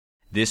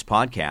This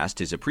podcast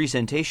is a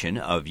presentation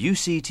of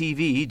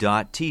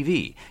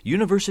UCTV.tv,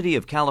 University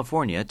of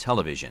California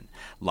Television.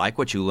 Like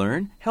what you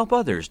learn? Help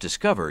others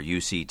discover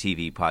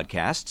UCTV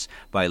podcasts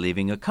by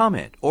leaving a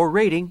comment or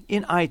rating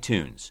in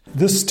iTunes.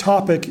 This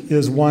topic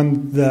is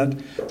one that,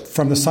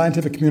 from the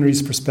scientific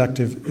community's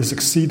perspective, is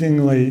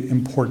exceedingly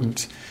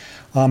important.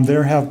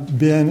 There have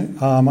been,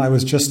 I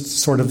was just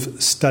sort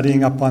of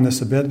studying up on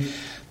this a bit,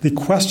 the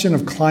question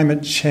of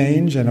climate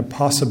change and a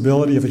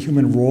possibility of a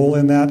human role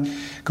in that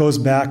goes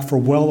back for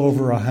well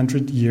over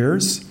 100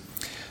 years.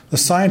 The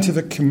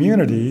scientific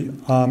community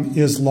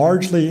is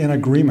largely in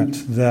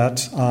agreement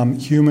that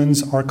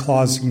humans are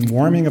causing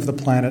warming of the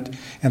planet,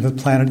 and the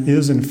planet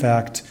is, in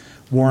fact,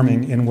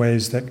 warming in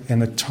ways that,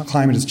 and the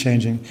climate is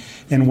changing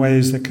in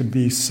ways that could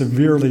be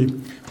severely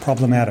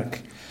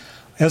problematic.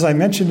 As I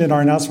mentioned in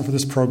our announcement for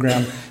this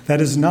program,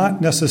 that is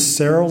not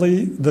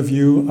necessarily the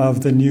view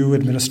of the new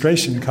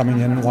administration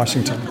coming in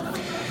Washington.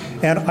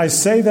 And I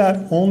say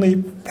that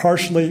only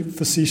partially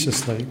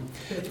facetiously,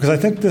 because I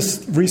think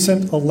this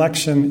recent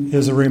election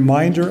is a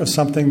reminder of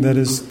something that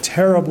is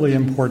terribly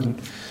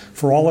important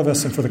for all of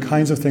us and for the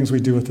kinds of things we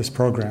do with this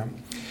program.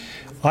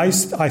 I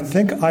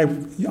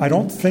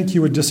don't think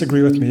you would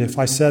disagree with me if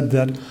I said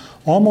that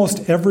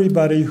almost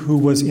everybody who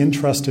was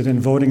interested in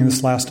voting in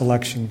this last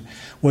election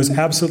was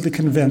absolutely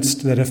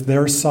convinced that if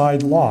their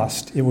side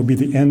lost, it would be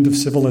the end of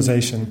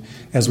civilization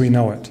as we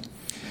know it.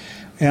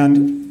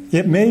 And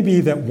it may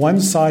be that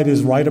one side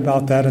is right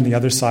about that and the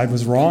other side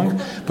was wrong,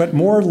 but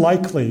more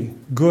likely,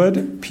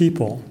 good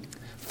people,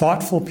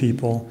 thoughtful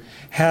people,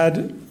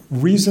 had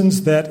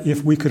reasons that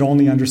if we could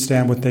only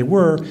understand what they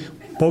were,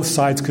 both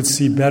sides could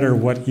see better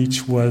what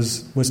each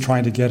was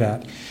trying to get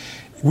at.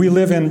 We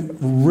live in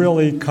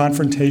really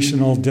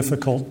confrontational,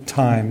 difficult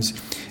times,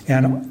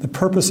 and the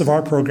purpose of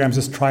our programs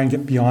is to try and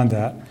get beyond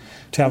that,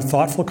 to have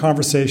thoughtful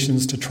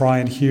conversations, to try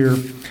and hear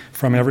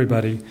from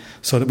everybody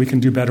so that we can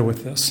do better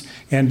with this.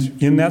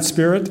 And in that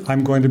spirit,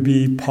 I'm going to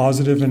be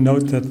positive and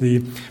note that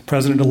the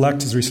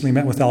president-elect has recently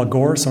met with Al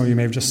Gore, some of you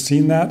may have just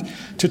seen that,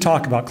 to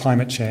talk about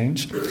climate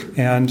change,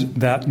 and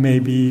that may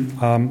be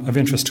of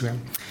interest to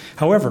him.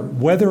 However,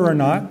 whether or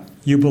not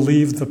you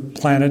believe the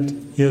planet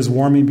is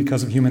warming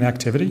because of human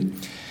activity,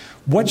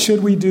 what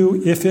should we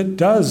do if it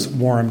does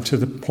warm to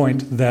the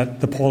point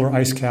that the polar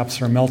ice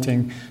caps are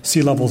melting,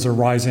 sea levels are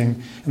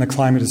rising, and the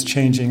climate is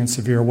changing in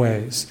severe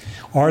ways?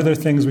 Are there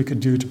things we could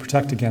do to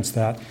protect against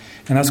that?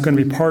 And that's going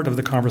to be part of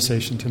the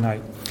conversation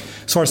tonight.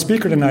 So our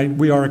speaker tonight,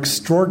 we are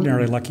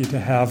extraordinarily lucky to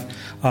have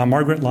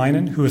Margaret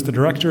Leinen, who is the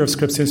director of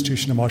Scripps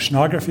Institution of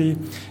Oceanography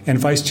and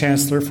Vice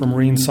Chancellor for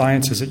Marine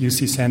Sciences at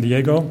UC San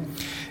Diego.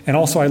 And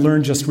also I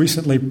learned just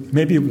recently,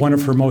 maybe one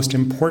of her most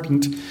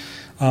important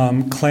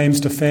claims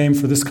to fame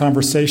for this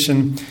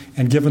conversation,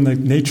 and given the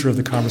nature of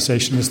the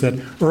conversation, is that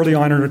early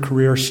on in her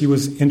career, she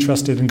was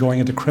interested in going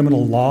into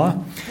criminal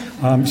law.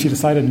 She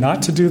decided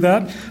not to do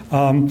that,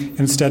 and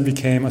instead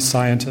became a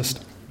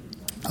scientist.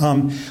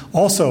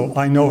 Also,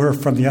 I know her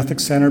from the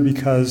Ethics Center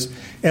because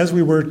as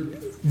we were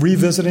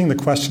revisiting the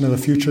question of the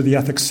future of the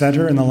Ethics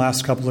Center in the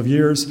last couple of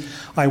years,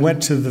 I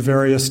went to the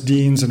various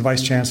deans and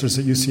vice chancellors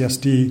at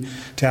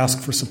UCSD to ask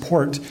for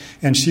support,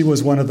 and she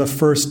was one of the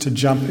first to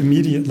jump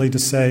immediately to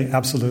say,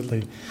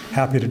 absolutely,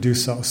 happy to do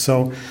so.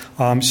 So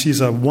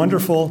she's a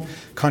wonderful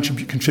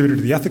contributor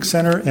to the Ethics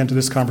Center and to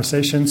this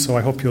conversation, so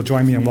I hope you'll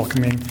join me in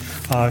welcoming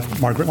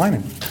Margaret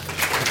Leinen.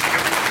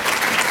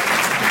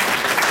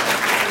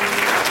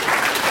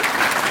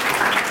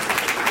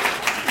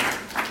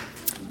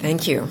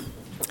 Thank you.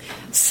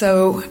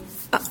 So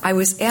I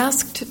was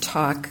asked to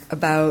talk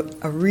about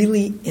a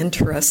really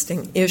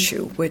interesting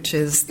issue, which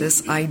is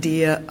this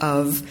idea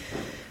of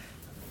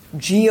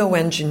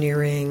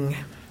geoengineering,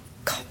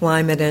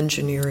 climate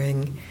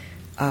engineering,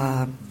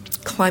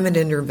 climate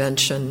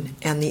intervention,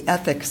 and the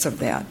ethics of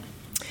that.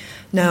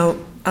 Now,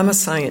 I'm a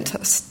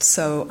scientist,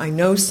 so I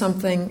know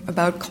something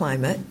about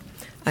climate.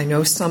 I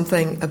know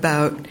something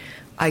about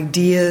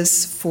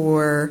ideas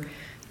for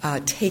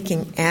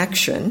taking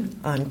action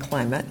on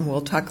climate, and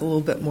we'll talk a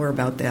little bit more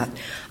about that.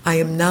 I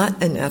am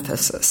not an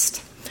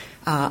ethicist.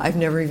 I've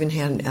never even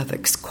had an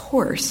ethics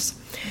course.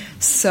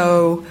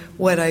 So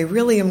what I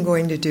really am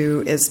going to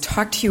do is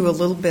talk to you a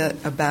little bit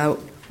about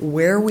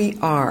where we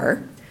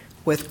are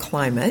with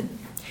climate,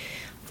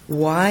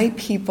 why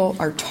people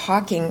are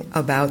talking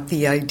about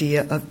the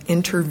idea of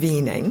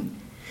intervening,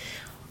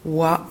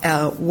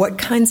 what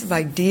kinds of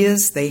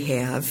ideas they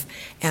have,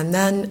 and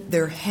then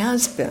there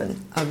has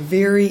been a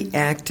very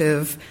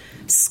active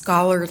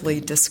scholarly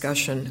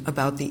discussion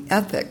about the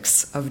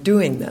ethics of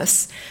doing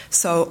this.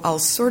 So I'll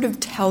sort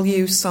of tell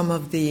you some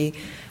of the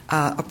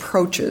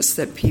approaches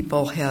that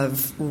people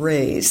have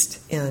raised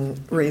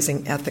in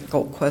raising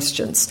ethical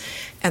questions,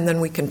 and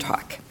then we can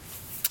talk.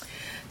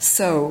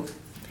 So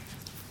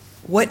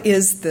what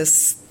is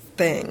this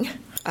thing?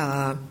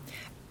 A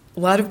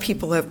lot of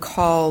people have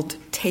called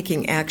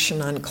taking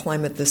action on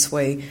climate this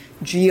way,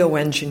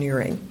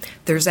 geoengineering.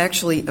 There's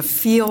actually a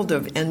field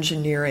of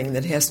engineering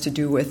that has to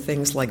do with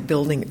things like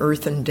building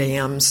earthen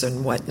dams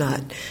and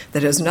whatnot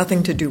that has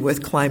nothing to do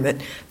with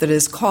climate that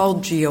is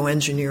called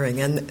geoengineering,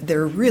 and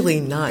they're really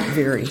not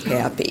very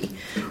happy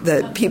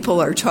that people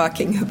are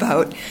talking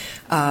about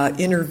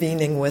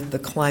intervening with the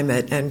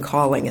climate and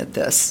calling it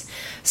this.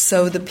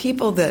 So the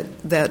people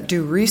that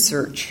do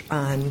research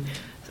on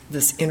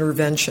this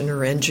intervention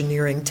or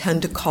engineering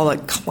tend to call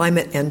it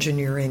climate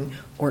engineering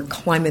or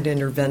climate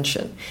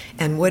intervention.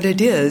 And what it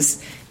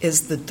is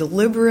the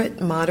deliberate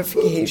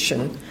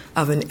modification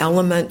of an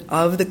element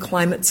of the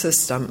climate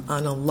system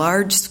on a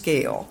large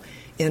scale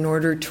in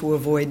order to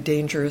avoid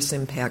dangerous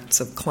impacts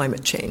of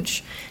climate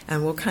change.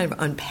 And we'll kind of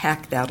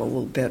unpack that a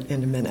little bit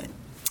in a minute.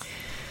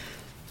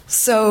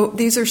 So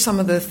these are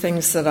some of the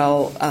things that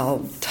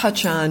I'll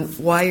touch on.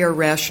 Why are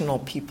rational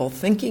people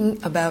thinking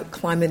about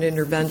climate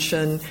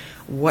intervention?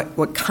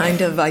 What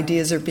kind of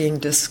ideas are being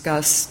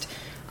discussed?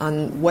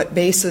 On what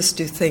basis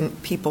do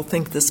people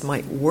think this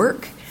might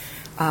work?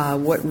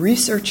 What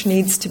research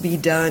needs to be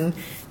done?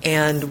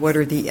 And what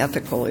are the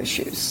ethical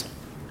issues?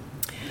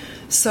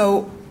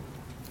 So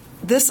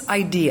this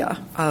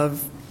idea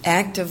of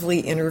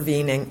actively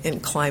intervening in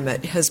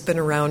climate has been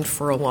around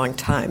for a long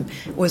time.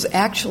 It was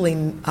actually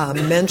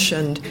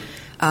mentioned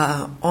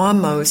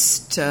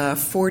almost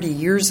 40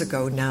 years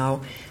ago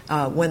now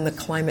when the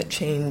Climate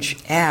Change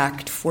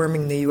Act,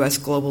 forming the U.S.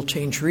 Global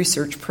Change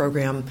Research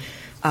Program,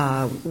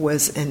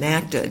 was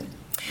enacted.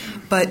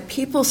 But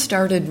people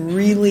started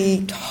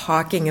really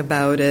talking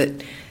about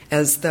it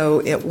as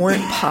though it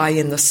weren't pie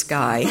in the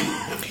sky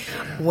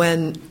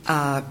when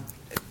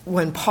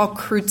Paul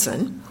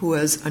Crutzen, who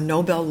was a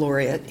Nobel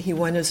laureate, he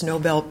won his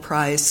Nobel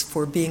Prize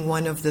for being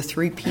one of the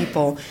three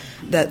people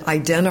that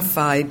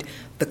identified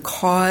the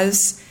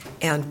cause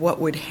and what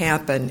would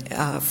happen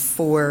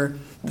for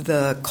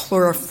the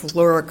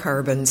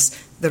chlorofluorocarbons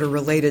that are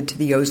related to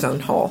the ozone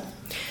hole.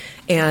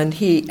 And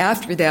he,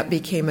 after that,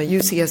 became a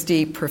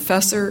UCSD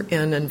professor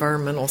in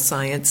environmental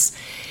science.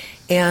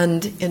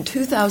 And in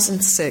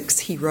 2006,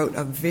 he wrote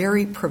a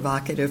very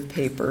provocative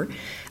paper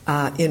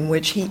in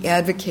which he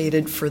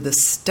advocated for the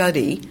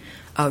study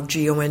of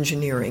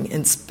geoengineering.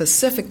 And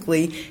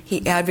specifically,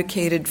 he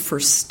advocated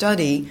for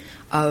study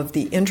of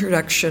the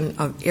introduction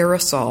of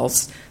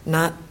aerosols,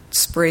 not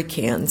spray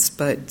cans,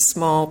 but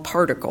small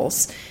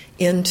particles,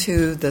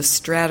 into the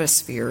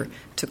stratosphere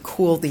to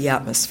cool the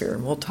atmosphere.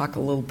 And we'll talk a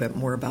little bit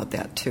more about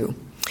that too.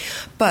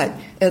 But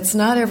it's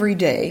not every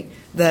day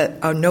that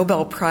a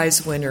Nobel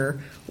Prize winner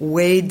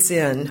wades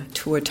in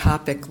to a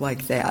topic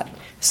like that.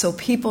 So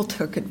people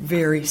took it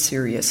very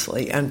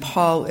seriously, and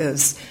Paul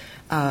is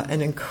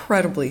an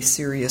incredibly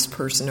serious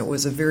person. It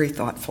was a very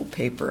thoughtful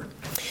paper.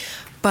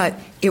 But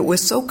it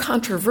was so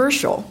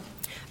controversial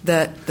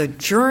that the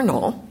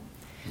journal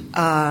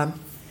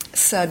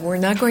said, we're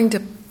not going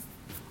to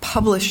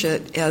publish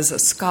it as a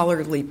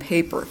scholarly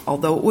paper.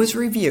 Although it was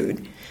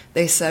reviewed,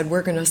 they said,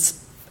 we're going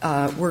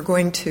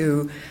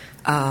to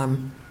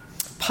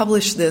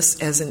publish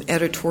this as an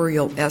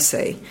editorial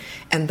essay.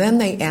 And then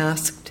they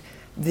asked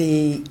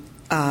the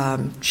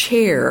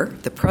chair,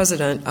 the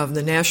president of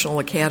the National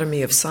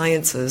Academy of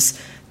Sciences,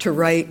 to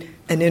write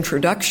an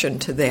introduction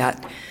to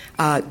that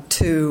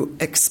to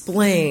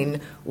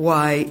explain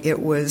why it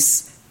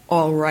was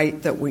all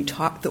right that we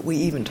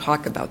even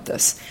talk about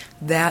this.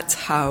 That's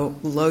how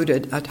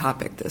loaded a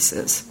topic this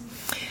is.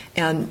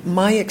 And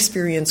my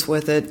experience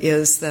with it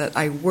is that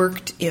I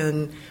worked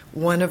in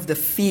one of the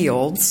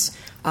fields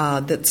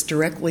that's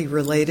directly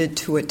related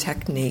to a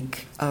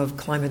technique of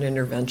climate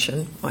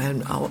intervention,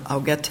 and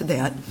I'll get to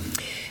that.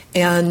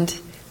 And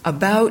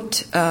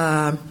about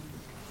 8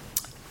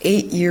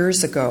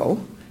 years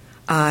ago,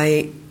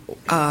 I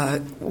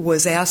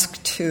was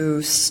asked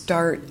to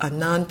start a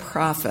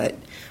nonprofit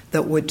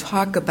that would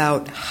talk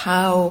about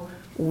how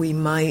we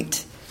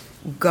might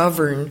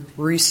govern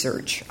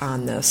research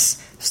on this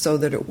so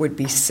that it would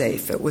be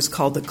safe. It was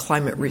called the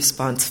Climate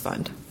Response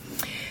Fund.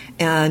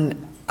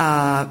 And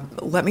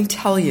let me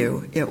tell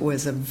you, it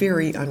was a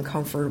very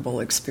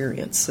uncomfortable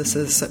experience.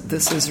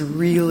 This is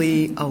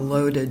really a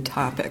loaded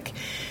topic.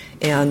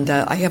 And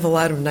I have a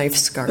lot of knife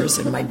scars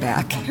in my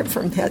back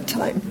from that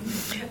time.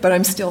 But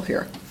I'm still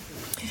here.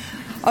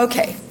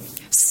 Okay,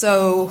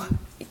 so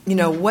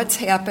what's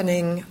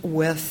happening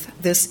with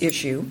this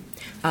issue?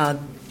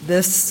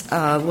 This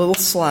little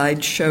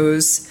slide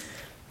shows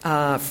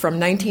from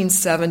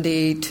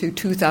 1970 to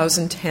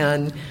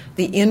 2010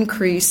 the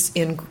increase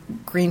in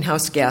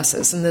greenhouse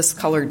gases. And this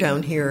color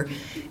down here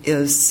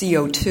is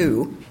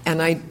CO2.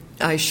 And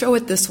I show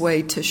it this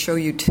way to show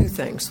you two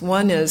things.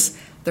 One is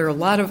there are a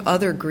lot of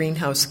other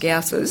greenhouse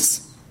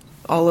gases,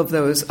 all of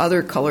those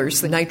other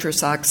colors, the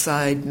nitrous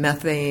oxide,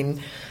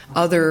 methane,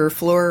 other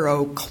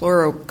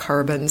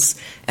fluorochlorocarbons,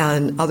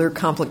 and other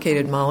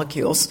complicated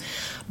molecules.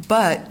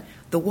 But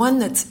the one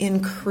that's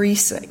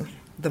increasing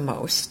the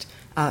most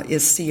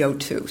is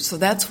CO2. So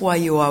that's why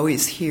you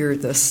always hear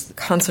this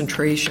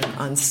concentration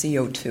on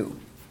CO2.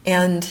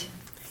 And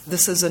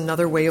This is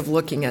another way of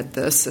looking at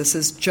this. This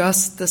is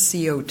just the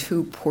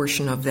CO2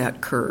 portion of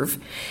that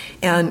curve.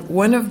 And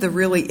one of the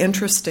really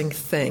interesting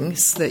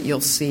things that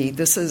you'll see,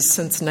 this is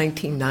since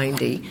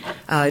 1990.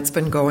 It's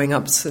been going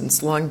up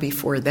since long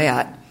before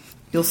that.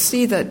 You'll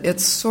see that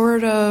it's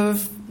sort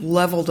of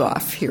leveled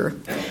off here.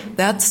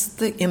 That's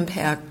the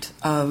impact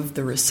of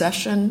the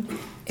recession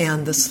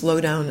and the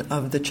slowdown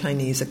of the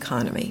Chinese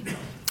economy.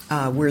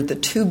 We're the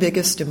two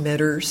biggest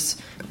emitters.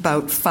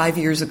 About 5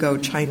 years ago,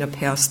 China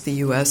passed the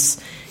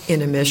U.S.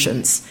 in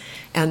emissions.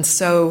 And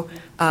so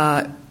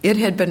it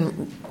had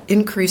been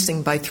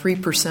increasing by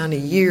 3% a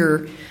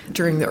year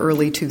during the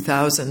early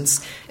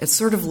 2000s. It's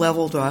sort of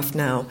leveled off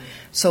now.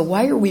 So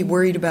why are we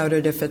worried about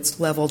it if it's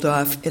leveled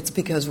off? It's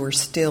because we're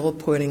still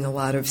putting a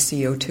lot of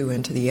CO2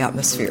 into the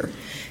atmosphere.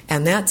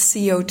 And that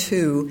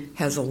CO2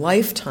 has a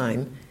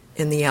lifetime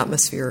in the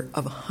atmosphere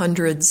of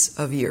hundreds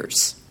of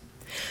years.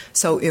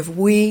 So if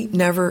we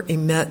never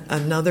emit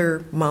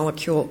another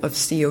molecule of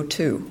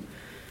CO2,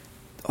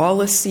 all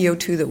the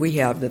CO2 that we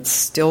have that's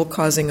still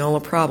causing all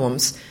the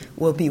problems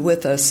will be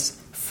with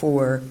us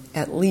for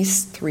at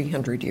least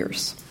 300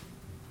 years.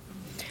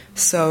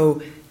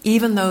 So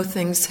even though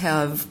things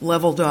have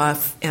leveled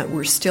off and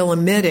we're still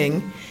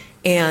emitting,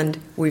 and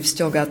we've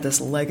still got this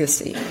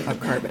legacy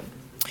of carbon.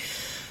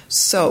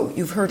 So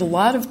you've heard a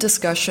lot of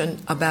discussion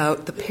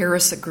about the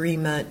Paris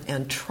Agreement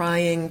and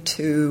trying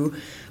to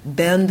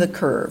bend the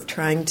curve,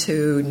 trying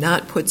to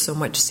not put so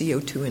much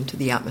CO2 into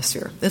the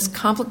atmosphere. This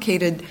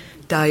complicated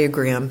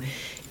diagram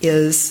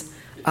is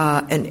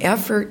an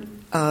effort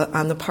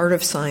on the part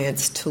of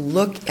science to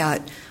look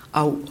at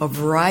a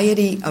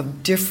variety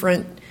of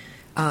different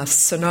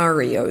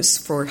scenarios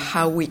for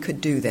how we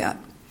could do that.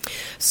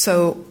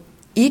 So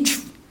each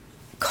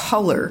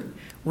color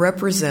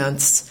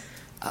represents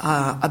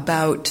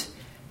about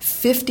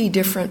 50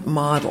 different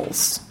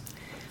models,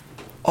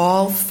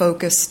 all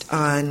focused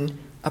on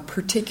a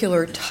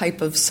particular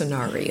type of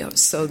scenario.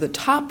 So the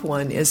top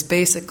one is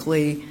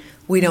basically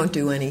we don't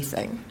do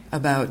anything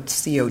about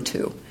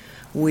CO2.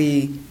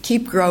 We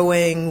keep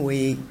growing,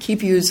 we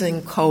keep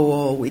using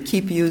coal, we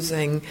keep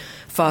using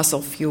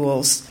fossil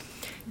fuels.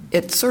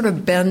 It sort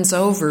of bends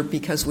over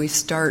because we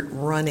start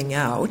running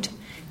out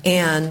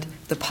and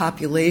the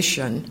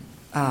population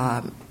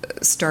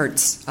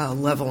starts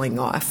leveling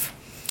off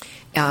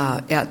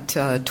at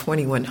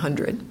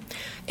 2100.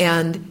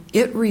 And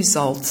it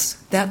results,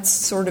 that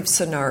sort of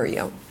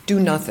scenario, do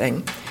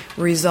nothing,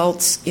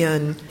 results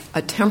in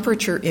a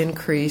temperature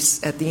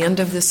increase at the end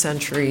of the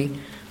century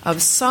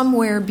of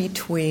somewhere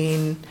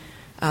between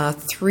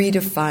 3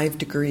 to 5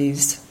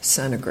 degrees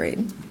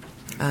centigrade.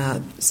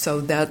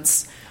 So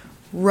that's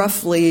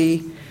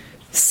roughly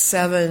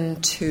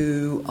 7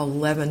 to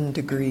 11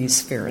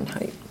 degrees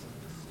Fahrenheit.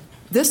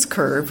 This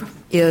curve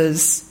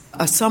is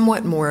a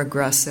somewhat more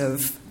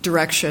aggressive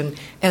direction,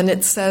 and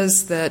it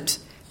says that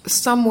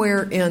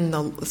somewhere in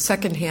the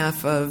second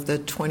half of the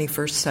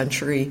 21st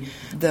century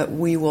that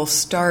we will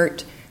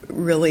start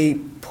really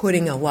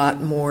putting a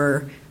lot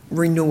more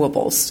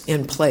renewables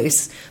in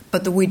place,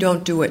 but that we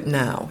don't do it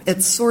now.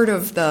 It's sort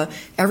of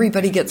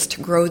everybody gets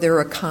to grow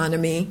their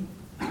economy,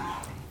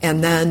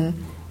 and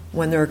then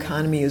when their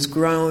economy is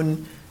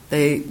grown,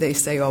 they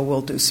say, oh,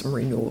 we'll do some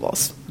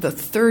renewables. The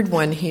third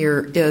one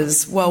here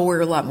is, well,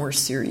 we're a lot more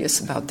serious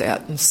about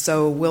that, and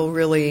so we'll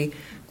really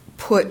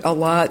put a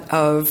lot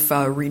of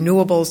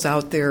renewables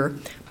out there,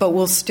 but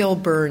we'll still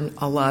burn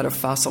a lot of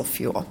fossil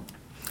fuel.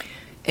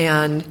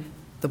 And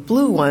the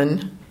blue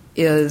one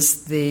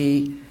is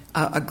the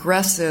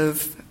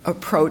aggressive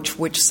approach,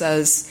 which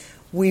says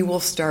we will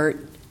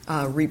start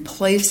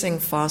replacing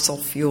fossil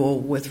fuel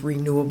with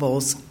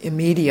renewables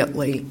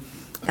immediately,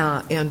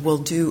 and we'll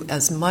do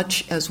as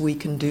much as we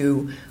can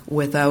do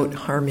without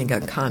harming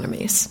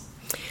economies.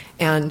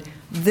 And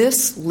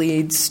this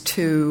leads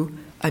to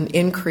an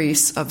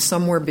increase of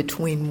somewhere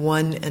between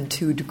 1 and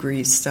 2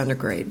 degrees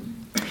centigrade.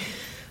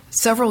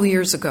 Several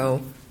years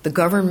ago, the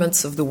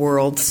governments of the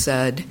world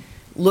said,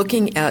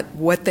 looking at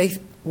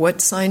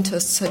what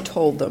scientists had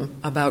told them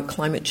about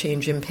climate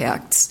change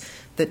impacts,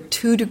 that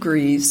 2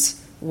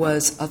 degrees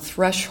was a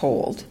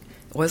threshold.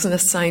 It wasn't a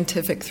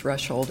scientific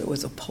threshold, it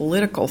was a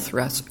political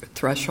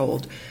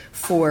threshold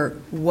for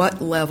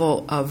what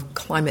level of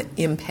climate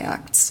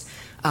impacts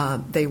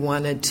they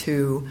wanted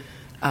to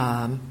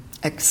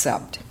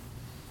accept.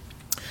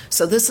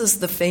 So this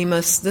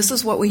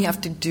is what we have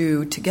to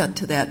do to get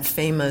to that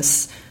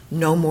famous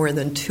no more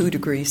than 2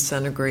 degrees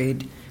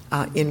centigrade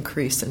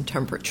increase in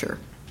temperature.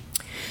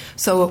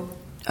 So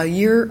a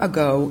year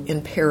ago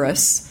in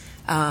Paris,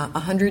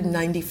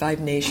 195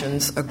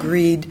 nations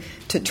agreed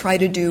to try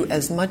to do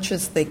as much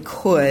as they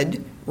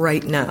could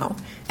right now,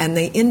 and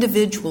they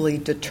individually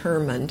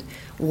determined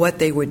what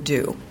they would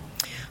do.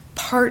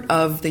 Part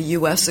of the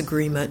U.S.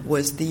 agreement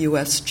was the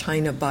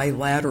U.S.-China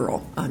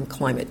bilateral on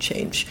climate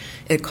change.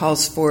 It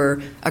calls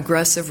for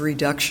aggressive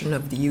reduction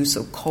of the use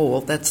of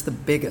coal. That's the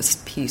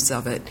biggest piece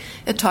of it.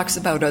 It talks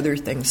about other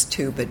things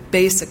too, but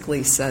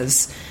basically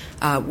says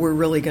we're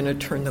really going to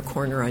turn the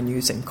corner on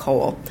using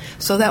coal.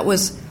 So that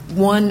was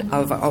one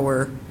of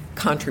our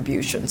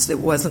contributions. It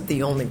wasn't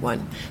the only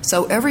one.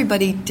 So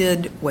everybody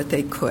did what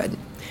they could.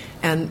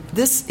 And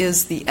this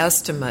is the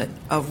estimate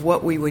of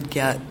what we would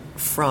get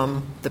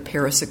from the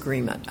Paris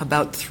Agreement,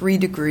 about 3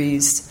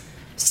 degrees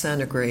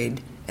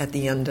centigrade at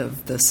the end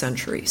of the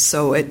century.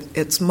 So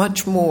it's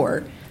much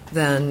more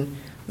than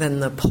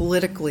the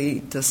politically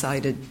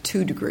decided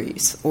 2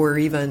 degrees, or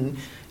even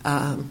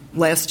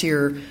last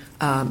year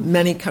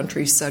many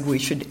countries said we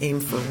should aim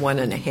for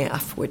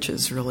 1.5, which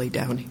is really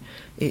down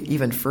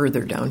even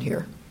further down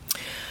here.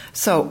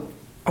 So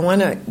I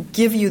want to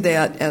give you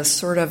that as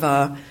sort of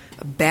a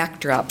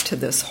backdrop to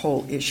this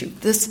whole issue.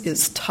 This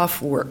is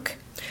tough work.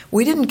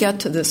 We didn't get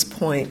to this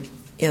point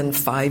in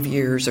 5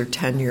 years or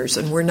 10 years,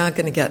 and we're not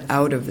going to get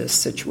out of this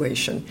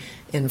situation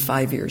in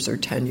 5 years or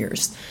 10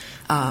 years.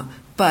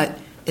 But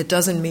it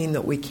doesn't mean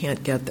that we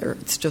can't get there.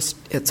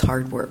 It's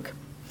hard work.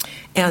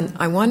 And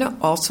I want to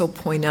also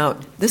point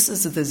out, this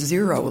is the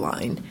zero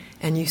line,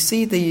 and you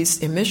see these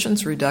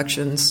emissions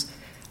reductions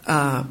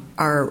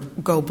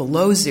go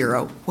below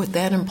zero. What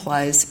that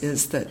implies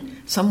is that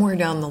somewhere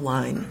down the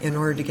line, in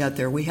order to get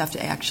there, we have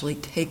to actually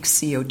take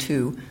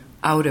CO2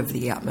 out of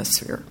the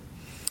atmosphere.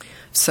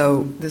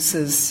 So this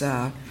is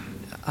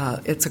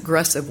it's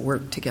aggressive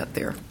work to get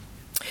there.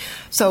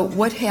 So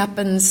what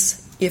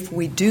happens if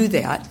we do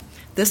that?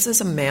 This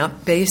is a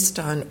map based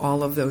on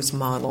all of those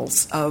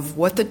models of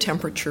what the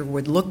temperature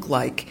would look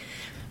like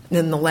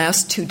in the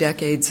last 2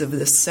 decades of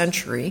this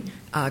century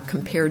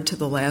compared to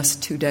the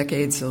last 2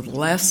 decades of the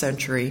last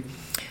century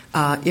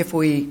if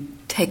we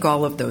take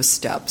all of those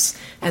steps.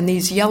 And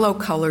these yellow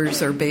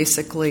colors are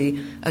basically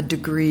 1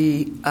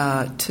 degree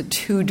to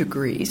 2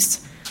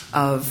 degrees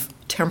of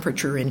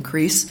temperature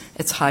increase.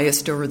 It's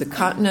highest over the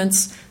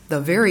continents. The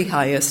very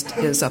highest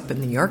is up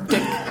in the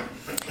Arctic.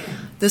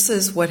 This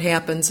is what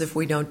happens if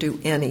we don't do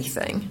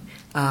anything.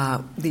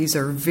 These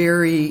are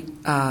very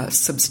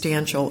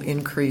substantial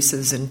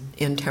increases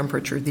in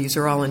temperature. These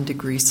are all in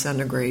degrees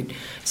centigrade.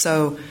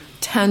 So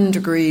 10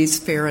 degrees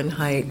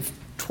Fahrenheit,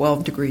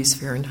 12 degrees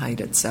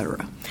Fahrenheit,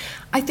 etc.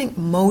 I think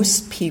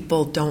most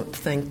people don't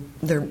think,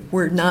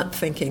 we're not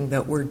thinking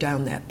that we're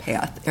down that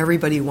path.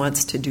 Everybody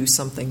wants to do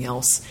something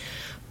else.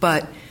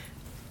 But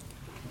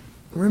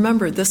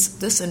remember,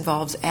 this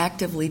involves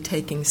actively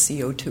taking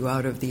CO2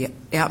 out of the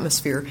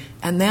atmosphere,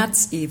 and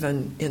that's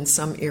even in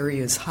some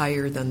areas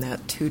higher than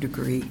that 2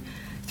 degree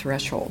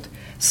threshold.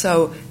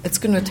 So it's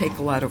going to take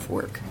a lot of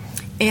work.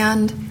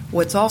 And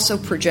what's also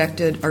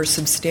projected are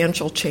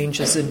substantial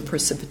changes in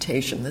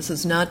precipitation. This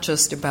is not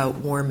just about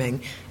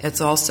warming,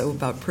 it's also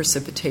about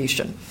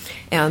precipitation.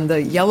 And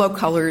the yellow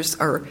colors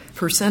are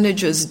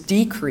percentages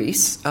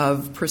decrease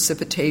of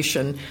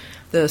precipitation.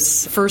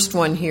 This first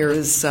one here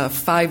is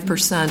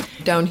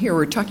 5%. Down here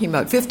we're talking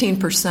about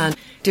 15%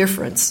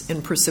 difference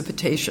in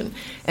precipitation.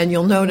 And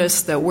you'll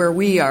notice that where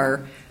we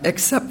are,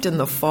 except in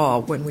the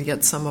fall when we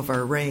get some of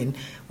our rain,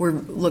 we're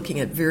looking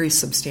at very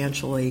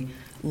substantially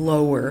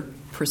lower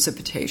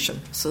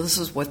precipitation. So this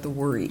is what the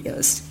worry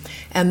is.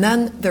 And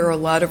then there are a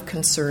lot of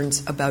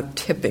concerns about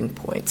tipping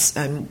points.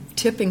 And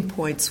tipping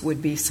points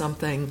would be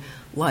something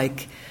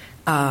like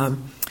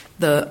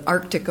the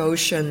Arctic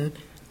Ocean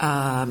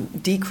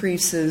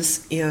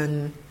decreases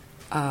in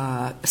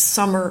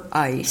summer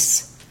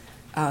ice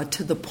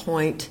to the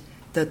point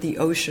that the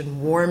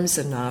ocean warms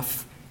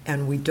enough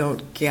and we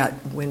don't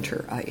get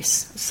winter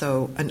ice,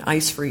 so an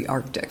ice-free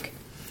Arctic.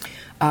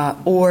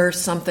 Or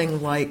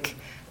something like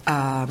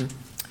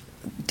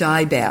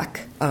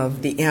dieback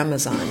of the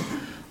Amazon,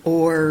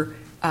 or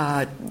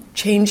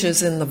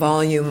changes in the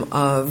volume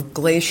of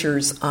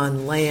glaciers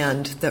on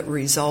land that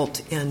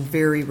result in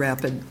very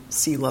rapid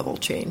sea level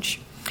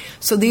change.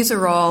 So these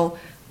are all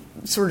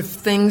sort of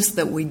things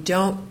that we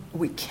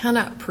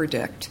cannot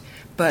predict,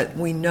 but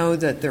we know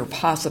that they're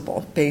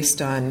possible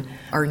based on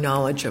our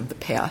knowledge of the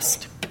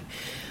past.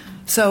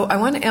 So I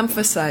want to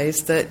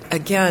emphasize that,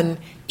 again,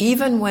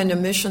 even when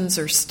emissions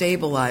are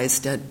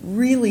stabilized at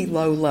really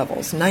low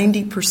levels,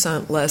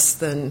 90% less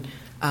than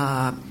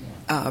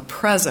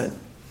present,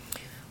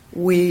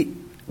 we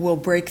will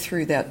break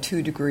through that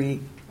 2 degree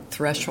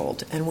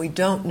threshold, and we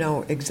don't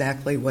know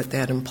exactly what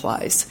that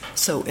implies.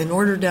 So in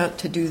order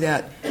to do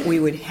that, we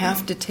would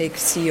have to take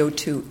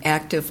CO2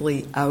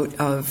 actively out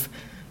of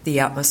the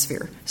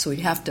atmosphere. So we'd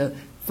have to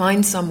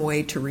find some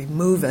way to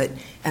remove it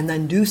and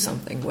then do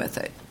something with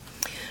it.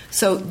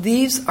 So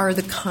these are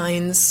the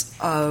kinds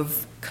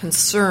of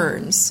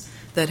concerns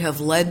that have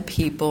led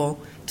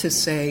people to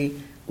say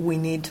we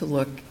need to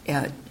look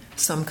at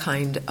some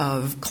kind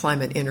of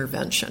climate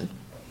intervention.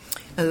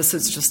 And this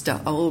is just a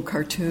little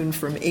cartoon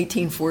from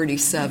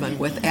 1847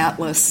 with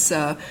Atlas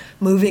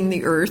moving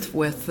the Earth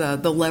with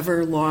the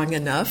lever long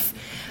enough.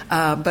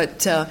 But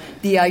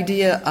the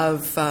idea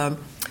of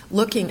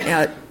looking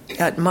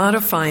at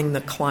modifying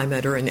the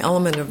climate or an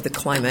element of the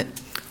climate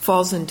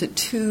falls into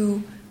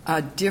 2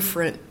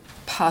 different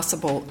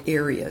possible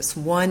areas.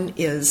 One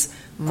is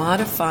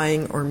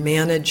modifying or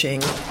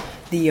managing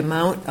the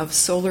amount of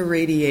solar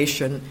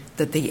radiation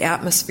that the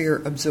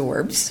atmosphere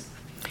absorbs.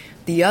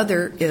 The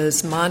other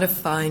is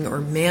modifying or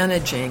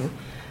managing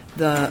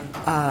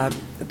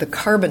the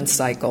carbon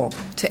cycle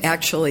to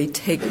actually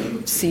take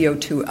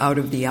CO2 out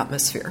of the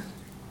atmosphere.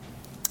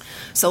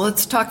 So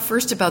let's talk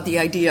first about the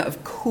idea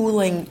of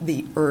cooling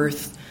the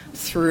Earth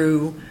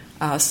through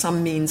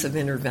some means of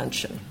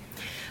intervention.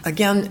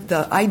 Again,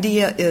 the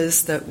idea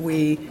is that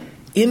we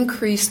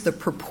increase the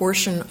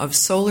proportion of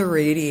solar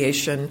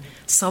radiation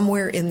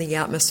somewhere in the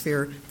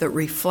atmosphere that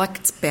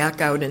reflects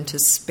back out into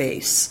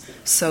space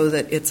so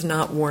that it's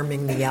not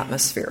warming the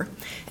atmosphere.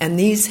 And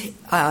these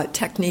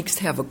techniques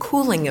have a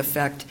cooling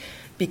effect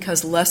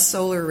because less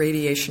solar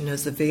radiation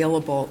is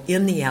available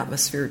in the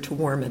atmosphere to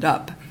warm it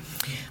up.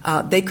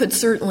 They could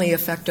certainly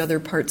affect other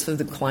parts of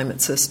the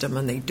climate system,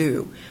 and they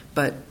do,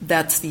 but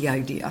that's the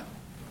idea.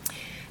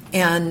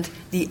 And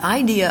the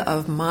idea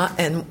of,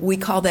 and we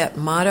call that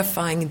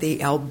modifying the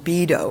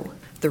albedo,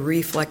 the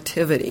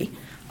reflectivity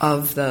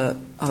of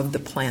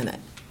the planet.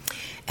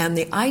 And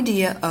the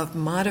idea of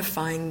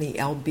modifying the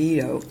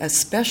albedo,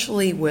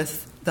 especially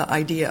with the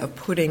idea of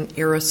putting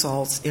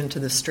aerosols into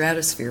the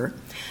stratosphere,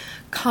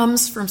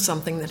 comes from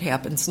something that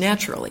happens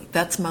naturally.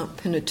 That's Mount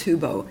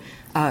Pinatubo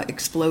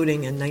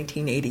exploding in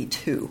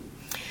 1982.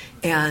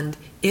 And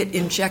it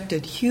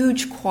injected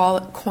huge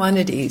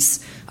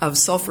quantities of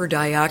sulfur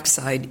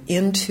dioxide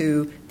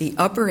into the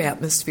upper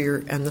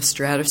atmosphere and the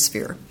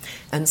stratosphere.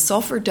 And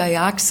sulfur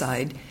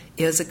dioxide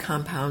is a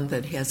compound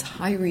that has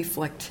high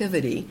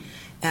reflectivity,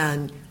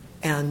 and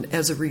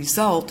as a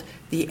result,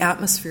 the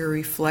atmosphere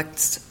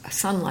reflects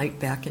sunlight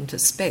back into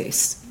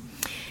space.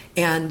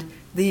 And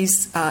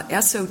these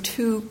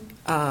SO2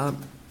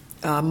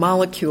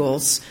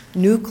 molecules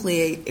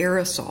nucleate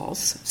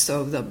aerosols.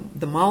 So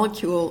the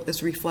molecule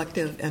is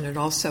reflective, and it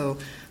also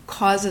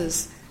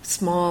causes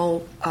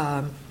small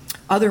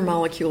other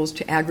molecules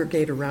to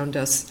aggregate around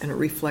us, and it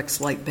reflects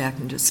light back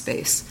into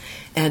space.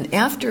 And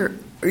after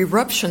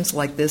eruptions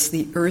like this,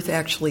 the Earth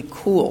actually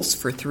cools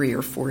for 3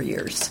 or 4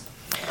 years.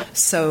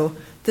 So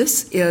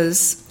this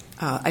is,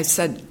 I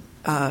said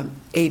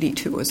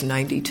 82 was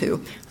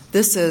 92.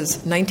 This is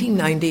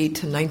 1990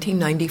 to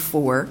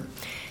 1994,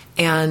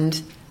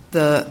 and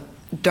the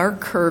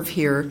dark curve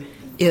here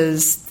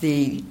is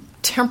the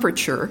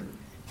temperature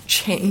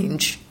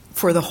change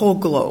for the whole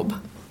globe.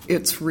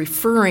 It's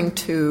referring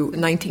to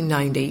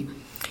 1990,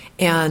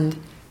 and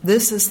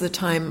this is the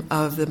time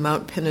of the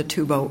Mount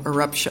Pinatubo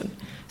eruption.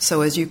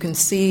 So as you can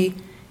see,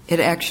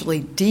 it actually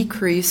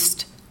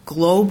decreased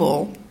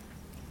global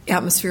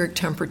atmospheric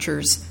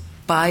temperatures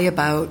by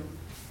about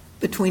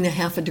between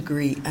 0.5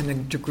 degree and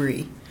 1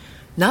 degree,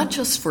 not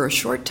just for a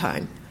short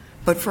time,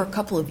 but for a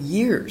couple of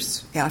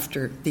years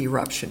after the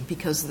eruption,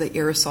 because the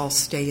aerosols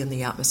stay in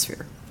the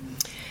atmosphere.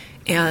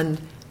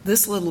 And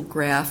this little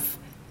graph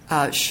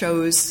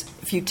shows,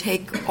 if you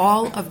take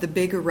all of the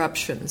big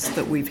eruptions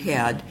that we've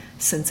had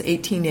since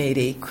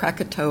 1880,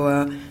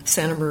 Krakatoa,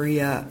 Santa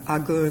Maria,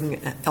 Agung,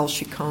 El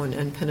Chicon,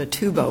 and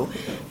Pinatubo,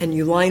 and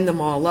you line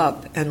them all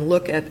up and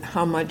look at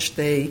how much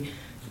they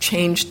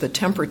changed the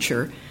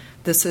temperature,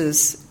 this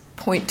is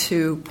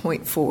 0.2,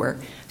 0.4.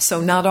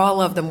 So not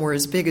all of them were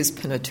as big as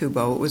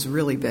Pinatubo. It was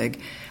really big.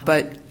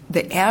 But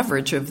the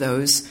average of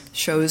those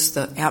shows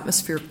the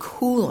atmosphere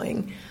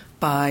cooling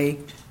by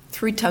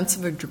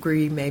 0.3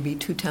 degree, maybe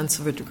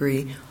 0.2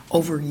 degree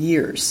over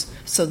years.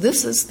 So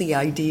this is the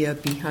idea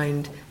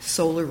behind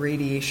solar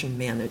radiation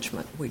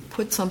management. We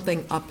put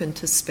something up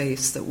into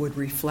space that would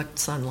reflect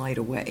sunlight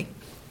away.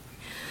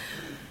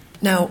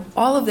 Now,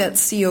 all of that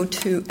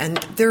CO2, and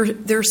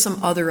there's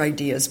some other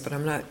ideas,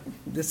 but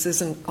this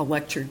isn't a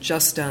lecture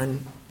just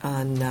on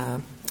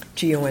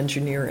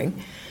geoengineering.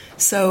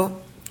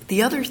 So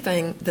the other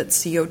thing that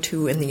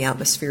CO2 in the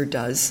atmosphere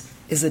does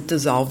is it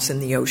dissolves in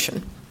the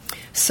ocean.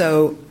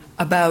 So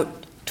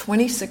about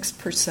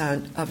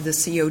 26% of the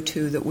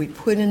CO2 that we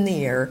put in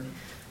the air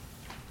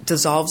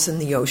dissolves in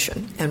the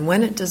ocean. And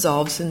when it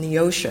dissolves in the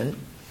ocean,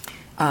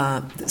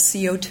 the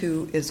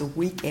CO2 is a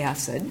weak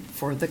acid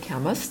for the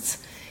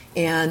chemists,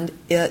 and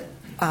it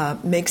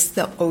makes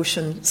the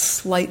ocean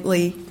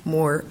slightly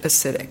more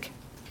acidic.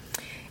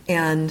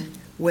 And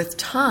with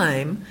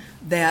time,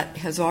 that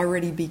has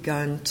already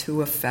begun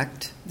to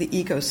affect the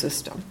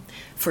ecosystem.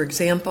 For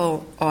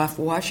example, off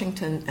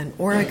Washington and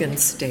Oregon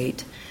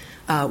State,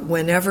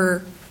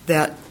 whenever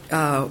that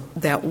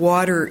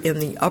water in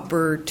the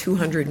upper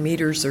 200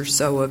 meters or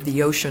so of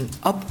the ocean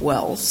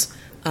upwells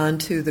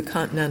onto the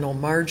continental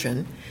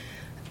margin,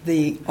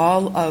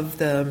 all of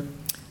the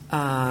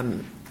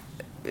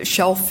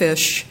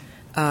shellfish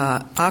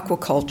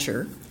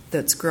aquaculture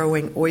that's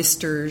growing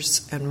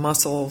oysters and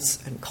mussels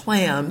and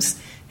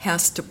clams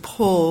has to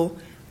pull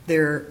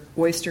their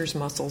oysters,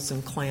 mussels,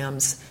 and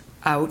clams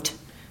out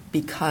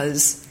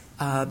because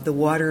the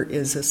water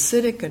is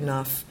acidic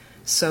enough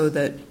so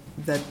that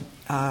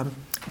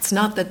it's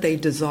not that they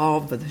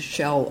dissolve the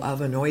shell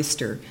of an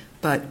oyster,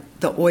 but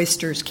the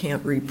oysters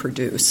can't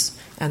reproduce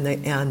and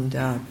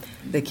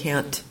they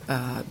can't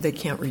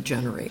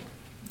regenerate.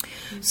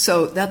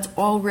 So that's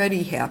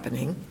already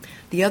happening.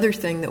 The other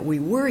thing that we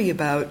worry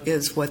about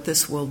is what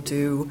this will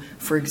do,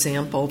 for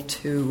example,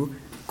 to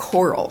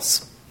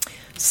corals.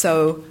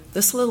 So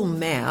this little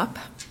map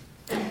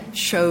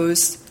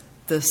shows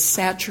the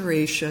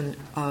saturation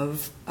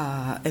of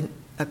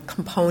a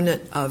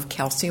component of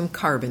calcium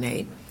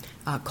carbonate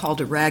called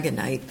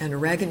aragonite. And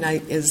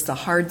aragonite is the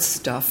hard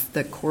stuff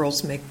that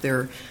corals make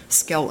their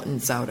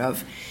skeletons out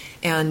of.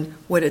 And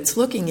what it's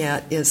looking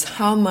at is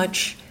how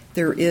much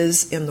there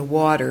is in the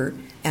water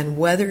and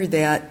whether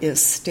that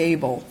is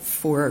stable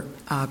for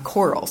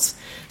corals.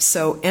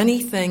 So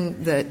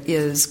anything that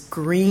is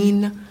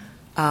green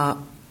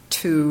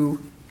to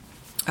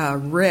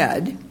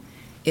red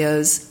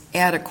is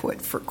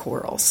adequate for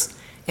corals,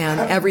 and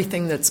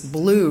everything that's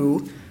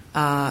blue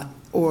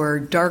or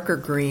darker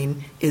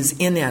green is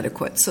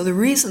inadequate. So the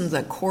reason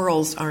that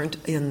corals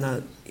aren't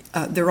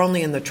they're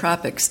only in the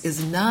tropics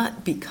is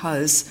not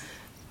because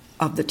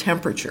of the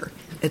temperature.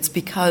 It's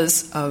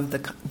because of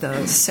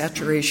the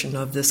saturation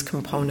of this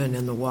component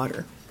in the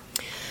water.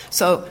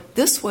 So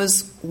this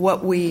was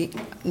what we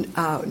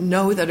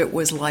know that it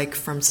was like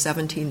from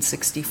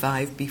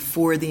 1765,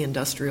 before the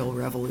Industrial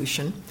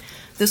Revolution.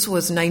 This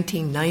was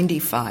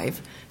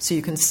 1995, so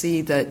you can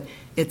see that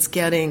it's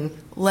getting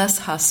less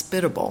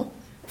hospitable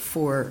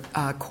for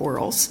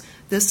corals.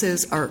 This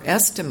is our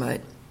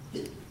estimate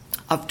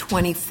of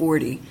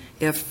 2040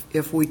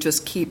 if we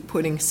just keep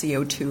putting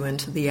CO2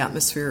 into the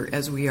atmosphere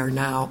as we are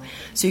now.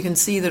 So you can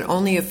see that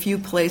only a few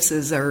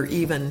places are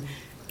even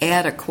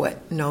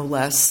adequate, no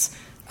less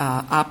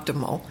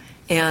optimal.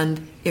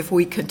 And if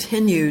we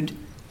continued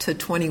to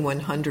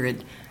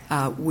 2100,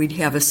 we'd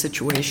have a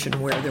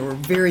situation where there were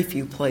very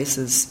few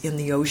places in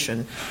the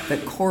ocean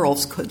that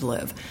corals could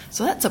live.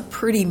 So that's a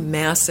pretty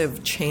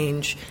massive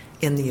change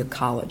in the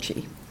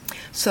ecology.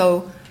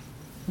 So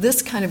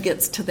this kind of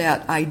gets to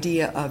that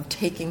idea of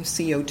taking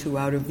CO2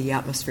 out of the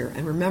atmosphere.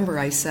 And remember,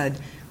 I said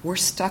we're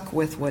stuck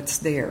with what's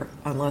there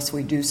unless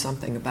we do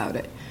something about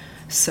it.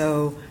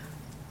 So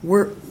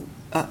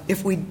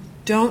if we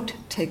don't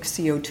take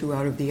CO2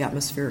 out of the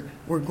atmosphere,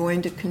 we're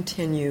going to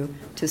continue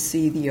to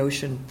see the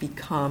ocean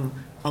become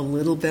a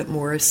little bit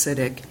more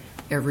acidic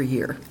every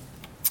year.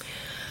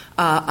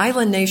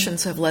 Island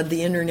nations have led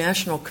the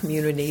international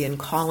community in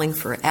calling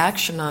for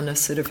action on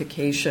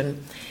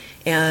acidification,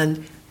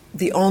 and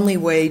the only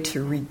way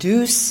to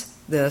reduce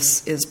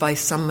this is by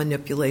some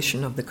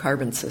manipulation of the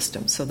carbon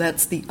system. So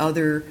that's the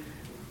other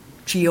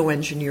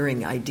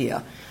geoengineering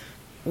idea.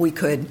 We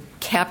could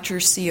capture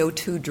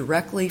CO2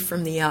 directly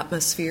from the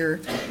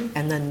atmosphere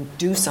and then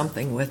do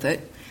something with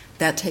it.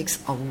 That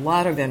takes a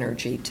lot of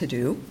energy to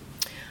do.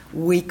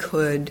 We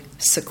could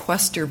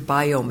sequester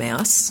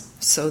biomass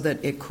so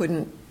that it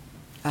couldn't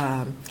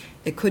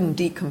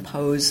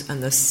decompose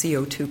and the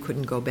CO2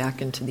 couldn't go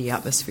back into the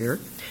atmosphere.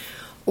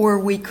 Or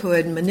we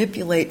could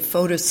manipulate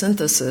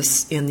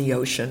photosynthesis in the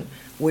ocean,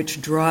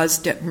 which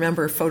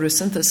remember,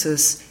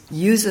 photosynthesis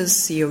uses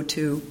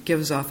CO2,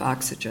 gives off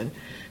oxygen.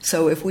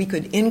 So if we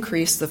could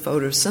increase the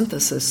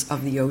photosynthesis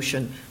of the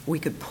ocean, we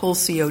could pull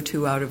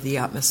CO2 out of the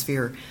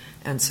atmosphere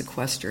and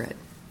sequester it.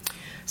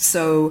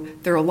 So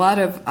there are a lot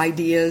of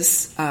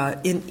ideas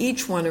in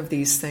each one of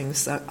these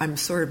things. I'm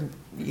sort of,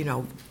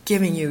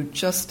 giving you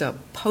just a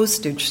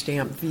postage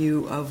stamp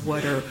view of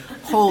what are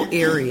whole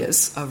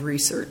areas of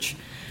research.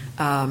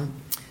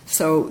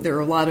 So there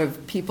are a lot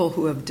of people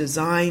who have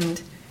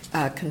designed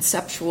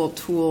conceptual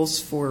tools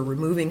for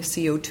removing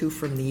CO2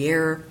 from the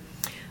air.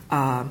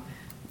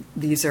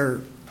 These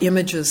are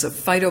images of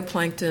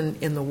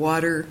phytoplankton in the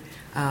water.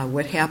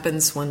 What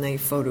happens when they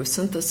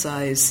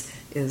photosynthesize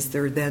is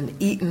they're then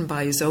eaten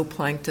by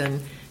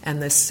zooplankton,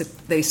 and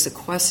they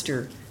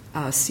sequester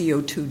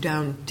CO2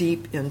 down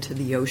deep into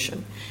the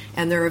ocean.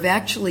 And there have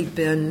actually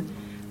been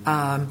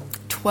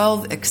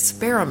 12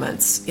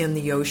 experiments in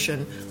the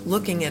ocean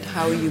looking at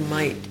how you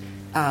might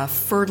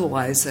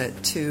fertilize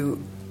it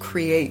to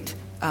create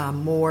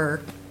more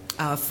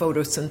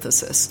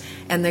photosynthesis.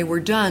 And they were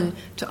done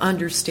to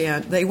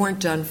understand, they weren't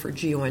done for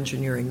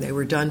geoengineering, they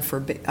were done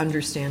for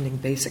understanding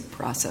basic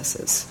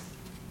processes.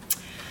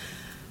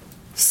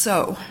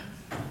 So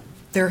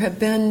there have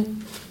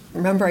been,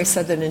 remember I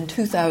said that in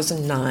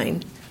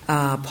 2009,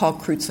 Paul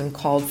Crutzen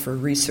called for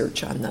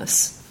research on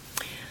this.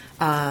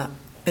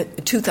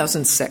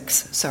 2006,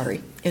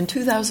 sorry. In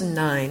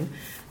 2009,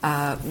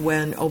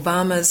 when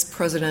Obama's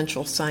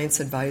presidential science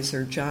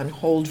advisor, John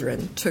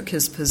Holdren, took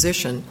his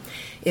position,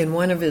 in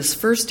one of his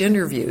first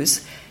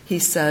interviews, he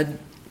said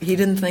he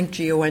didn't think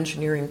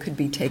geoengineering could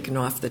be taken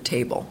off the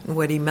table. And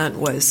what he meant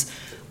was,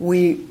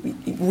 we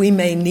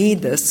may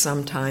need this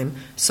sometime,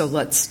 so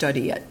let's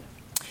study it.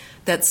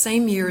 That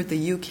same year,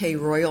 the UK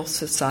Royal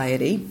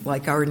Society,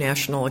 like our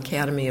National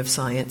Academy of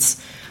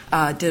Science,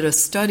 did a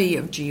study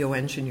of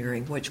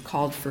geoengineering, which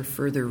called for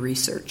further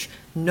research.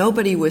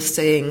 Nobody was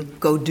saying,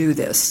 go do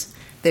this.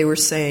 They were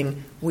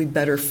saying, we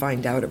better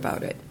find out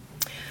about it.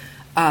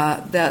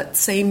 That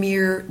same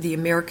year, the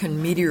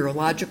American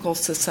Meteorological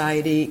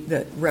Society,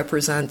 that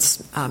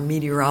represents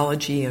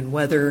meteorology and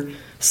weather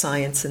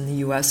science in the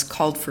U.S.,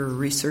 called for a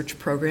research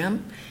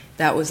program.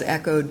 That was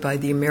echoed by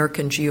the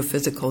American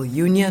Geophysical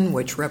Union,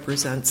 which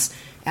represents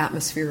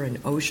atmosphere and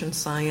ocean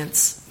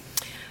science.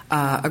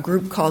 A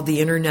group called the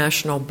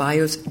International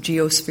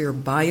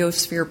Geosphere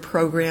Biosphere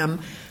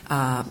Program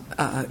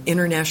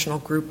international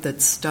group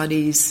that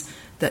studies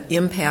the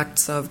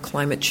impacts of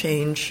climate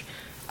change,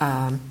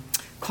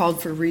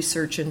 called for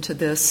research into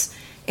this.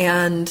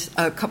 And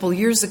a couple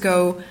years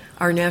ago,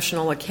 our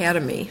National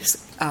Academy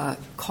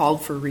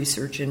called for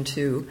research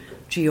into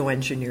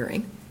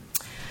geoengineering.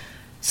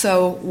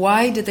 So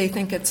why did they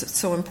think it's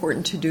so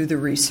important to do the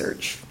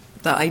research?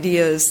 The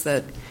idea is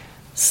that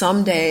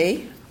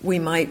someday we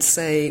might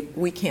say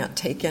we can't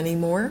take any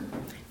more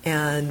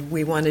and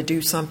we want to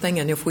do something,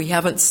 and if we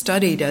haven't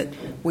studied it,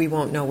 we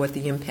won't know what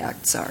the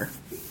impacts are.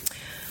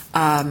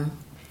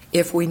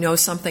 If we know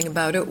something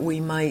about it, we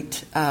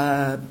might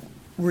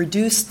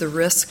reduce the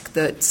risk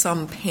that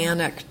some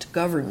panicked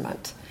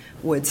government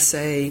would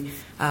say,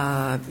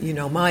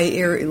 my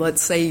area,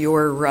 let's say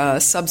you're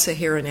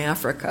sub-Saharan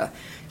Africa,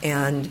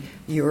 and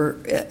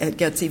it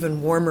gets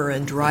even warmer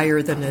and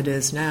drier than it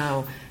is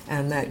now,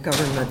 and that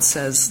government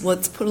says,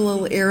 let's put a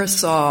little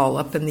aerosol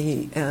up in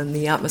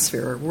the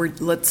atmosphere.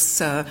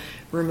 Let's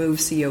remove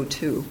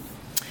CO2.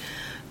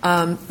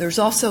 There's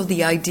also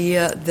the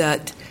idea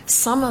that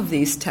some of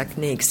these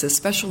techniques,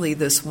 especially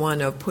this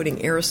one of putting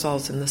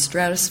aerosols in the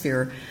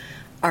stratosphere,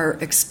 are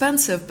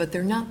expensive, but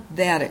they're not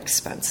that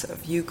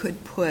expensive. You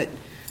could put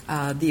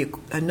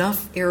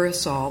enough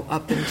aerosol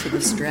up into the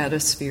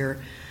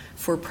stratosphere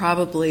for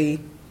probably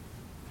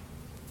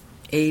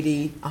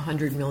 $80,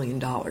 $100 million.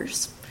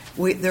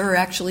 There are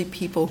actually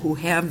people who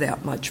have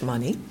that much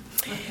money.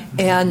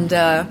 And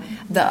the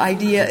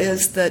idea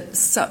is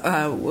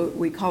that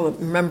we call it,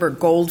 remember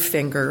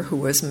Goldfinger, who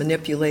was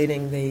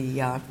manipulating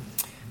the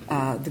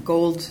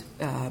gold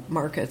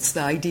markets.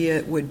 The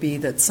idea would be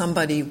that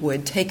somebody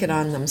would take it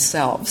on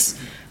themselves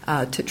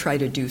to try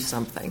to do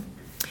something.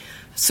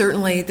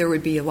 Certainly, there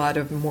would be a lot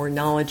of more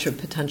knowledge of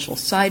potential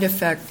side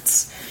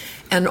effects,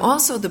 and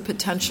also the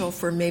potential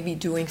for maybe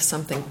doing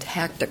something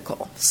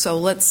tactical. So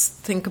let's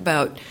think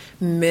about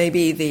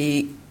maybe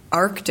the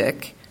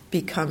Arctic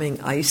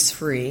becoming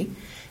ice-free,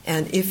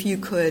 and if you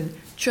could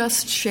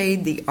just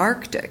shade the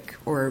Arctic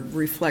or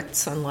reflect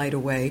sunlight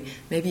away,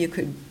 maybe you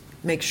could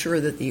make sure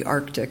that the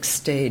Arctic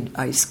stayed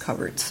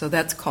ice-covered. So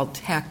that's called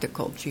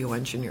tactical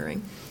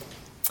geoengineering.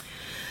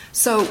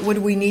 So what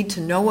do we need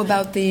to know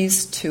about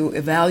these to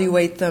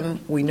evaluate them?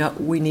 We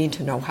need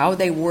to know how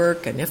they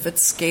work and if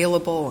it's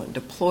scalable and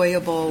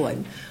deployable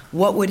and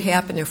what would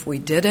happen if we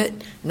did it,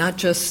 not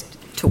just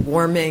to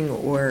warming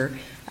or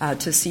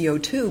to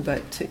CO2,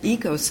 but to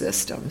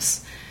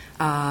ecosystems.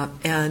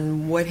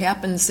 And what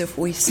happens if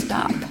we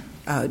stop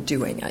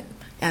doing it,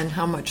 and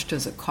how much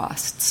does it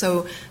cost?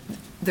 So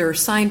there are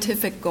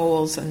scientific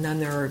goals, and then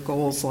there are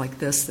goals like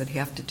this that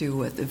have to do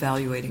with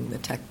evaluating the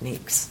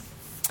techniques.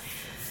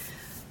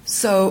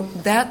 So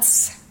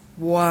that's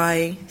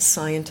why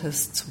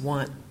scientists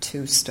want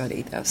to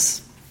study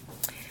this.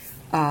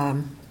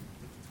 Now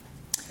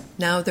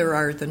there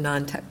are the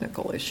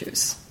non-technical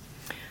issues.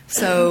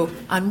 So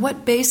on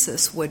what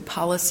basis would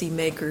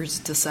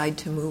policymakers decide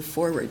to move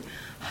forward?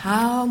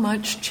 How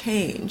much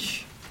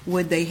change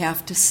would they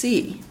have to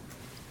see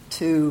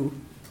to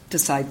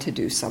decide to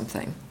do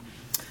something?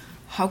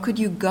 How could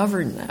you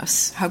govern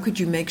this? How could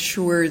you make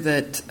sure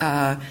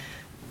that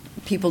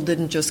people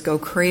didn't just go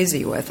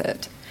crazy with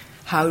it?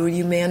 How do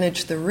you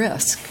manage the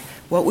risk?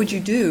 What would you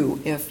do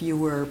if you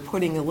were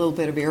putting a little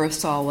bit of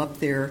aerosol up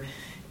there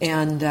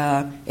and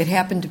it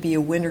happened to be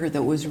a winter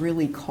that was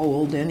really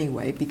cold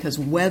anyway, because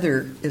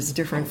weather is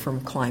different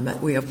from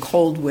climate. We have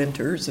cold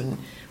winters and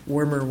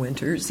warmer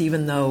winters,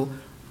 even though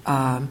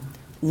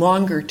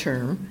longer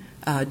term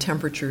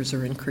temperatures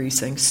are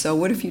increasing. So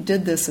what if you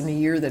did this in a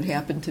year that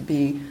happened to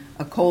be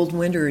a cold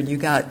winter and you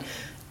got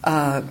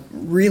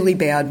really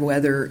bad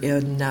weather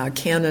in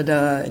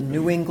Canada and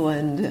New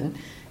England,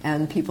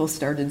 and people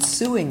started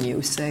suing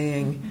you,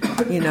 saying,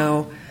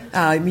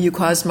 you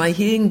caused my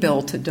heating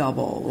bill to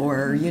double,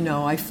 or,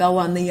 I fell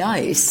on the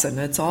ice and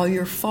it's all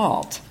your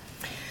fault.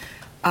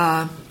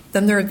 Then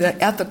there are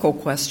the ethical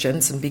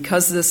questions, and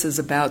because this is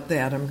about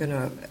that,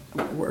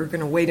 we're going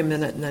to wait a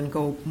minute and then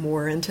go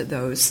more into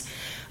those.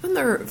 And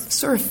there are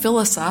sort of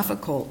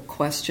philosophical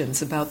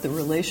questions about the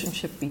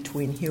relationship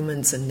between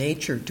humans and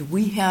nature. Do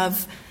we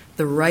have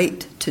the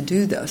right to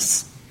do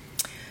this?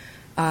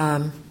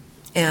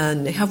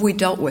 And have we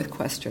dealt with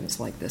questions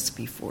like this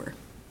before?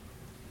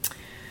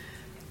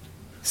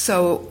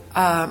 So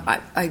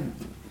I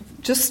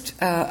just,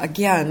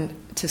 again,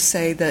 to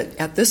say that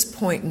at this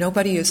point,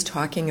 nobody is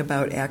talking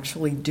about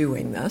actually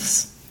doing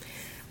this.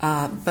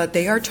 But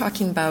they are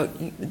talking about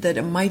that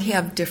it might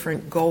have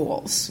different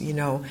goals.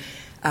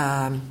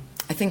 I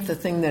think the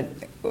thing that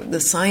the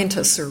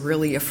scientists are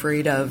really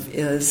afraid of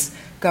is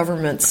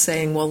governments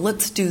saying, well,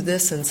 let's do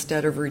this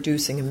instead of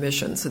reducing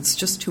emissions. It's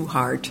just too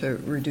hard to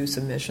reduce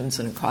emissions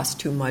and it costs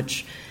too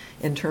much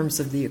in terms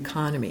of the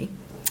economy.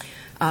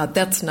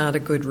 That's not a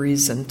good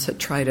reason to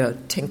try to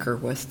tinker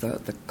with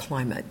the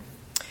climate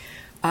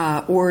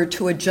or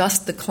to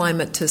adjust the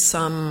climate to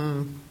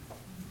some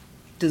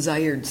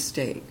desired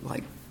state,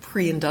 like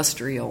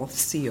pre-industrial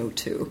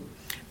CO2.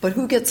 But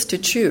who gets to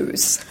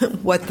choose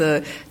what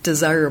the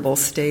desirable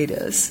state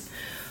is?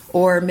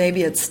 Or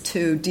maybe it's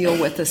to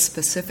deal with a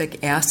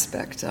specific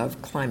aspect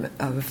of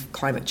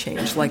climate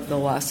change, like the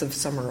loss of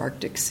summer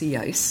Arctic sea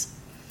ice.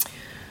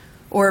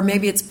 Or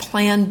maybe it's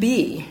Plan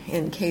B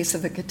in case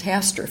of a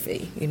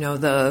catastrophe.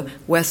 The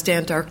West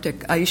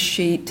Antarctic ice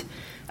sheet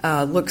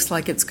looks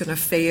like it's going to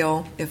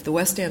fail. If the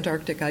West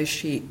Antarctic ice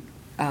sheet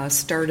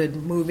started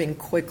moving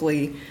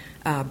quickly,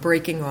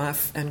 breaking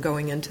off and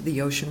going into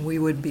the ocean, we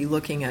would be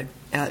looking at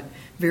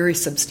very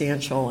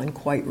substantial and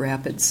quite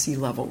rapid sea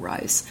level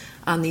rise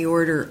on the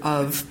order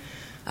of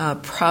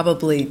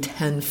probably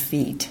 10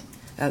 feet.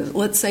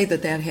 Let's say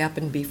that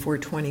happened before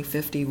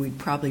 2050, we'd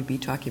probably be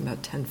talking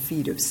about 10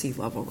 feet of sea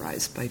level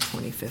rise by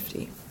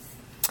 2050.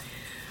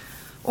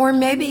 Or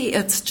maybe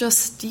it's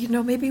just,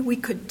 maybe we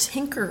could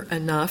tinker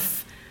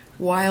enough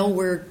while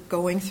we're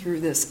going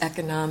through this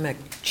economic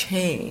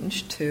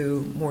change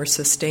to more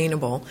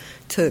sustainable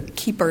to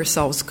keep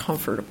ourselves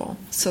comfortable.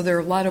 So there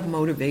are a lot of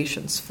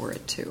motivations for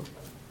it too.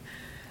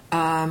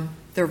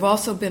 There have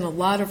also been a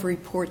lot of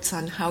reports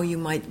on how you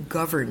might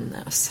govern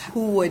this.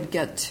 Who would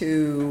get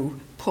to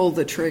pull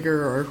the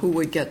trigger or who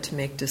would get to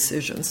make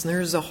decisions? And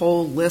there's a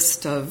whole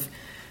list of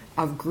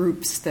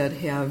groups that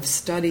have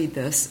studied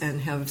this and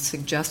have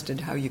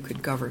suggested how you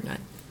could govern it.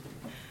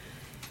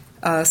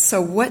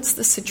 So what's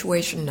the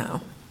situation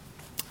now?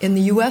 In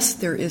the U.S.,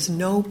 there is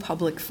no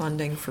public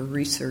funding for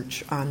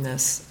research on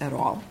this at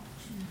all.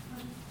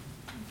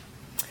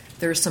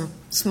 There are some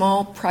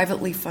small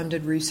privately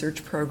funded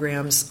research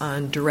programs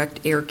on direct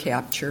air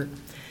capture,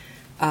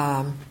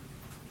 but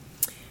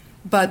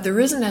there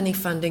isn't any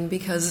funding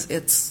because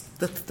it's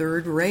the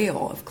third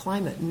rail of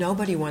climate.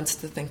 Nobody wants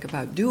to think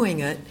about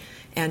doing it,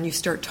 and you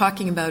start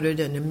talking about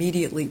it, and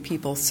immediately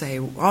people say,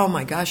 oh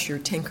my gosh, you're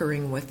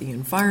tinkering with the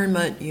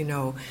environment,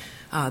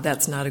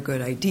 that's not a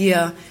good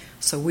idea,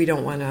 so we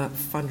don't want to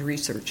fund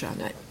research on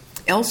it.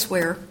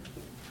 Elsewhere,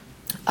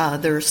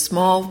 there are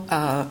small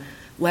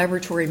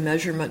laboratory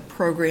measurement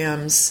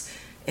programs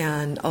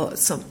and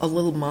a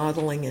little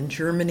modeling in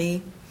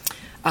Germany.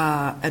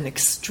 An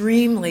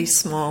extremely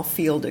small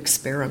field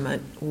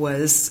experiment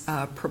was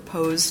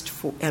proposed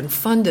and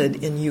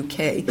funded in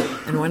UK.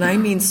 And when I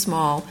mean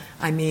small,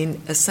 I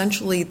mean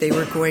essentially they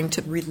were going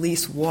to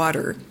release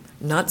water,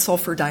 not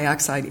sulfur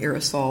dioxide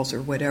aerosols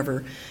or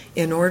whatever,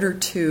 in order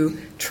to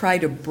try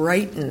to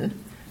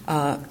brighten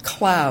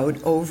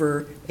cloud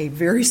over a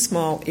very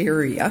small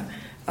area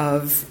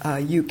of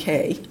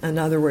UK. In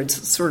other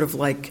words, sort of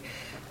like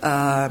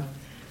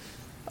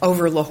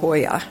over La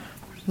Jolla,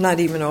 not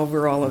even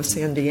over all of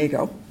San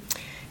Diego.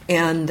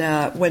 And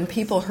when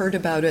people heard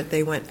about it,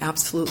 they went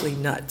absolutely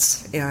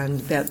nuts, and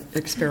that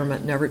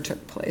experiment never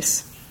took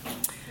place.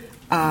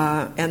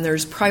 And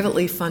there's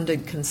privately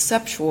funded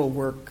conceptual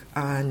work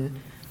on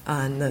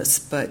this,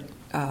 but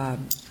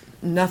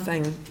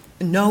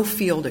no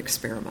field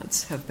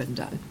experiments have been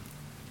done.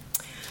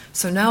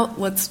 So now I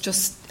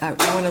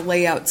want to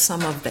lay out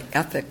some of the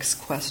ethics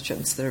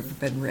questions that have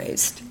been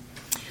raised.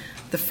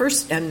 The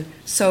first,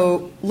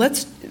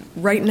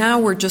 right now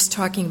we're just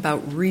talking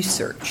about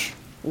research.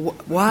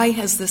 Why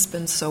has this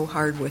been so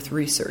hard with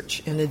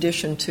research, in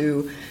addition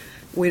to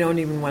we don't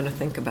even want to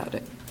think about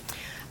it?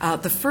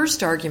 The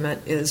first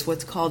argument is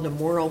what's called a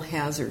moral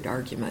hazard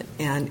argument,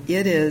 and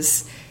it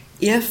is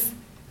if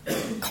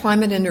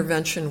climate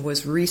intervention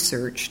was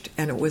researched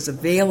and it was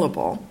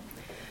available,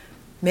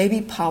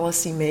 maybe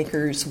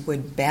policymakers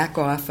would back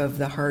off of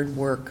the hard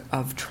work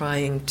of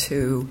trying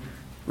to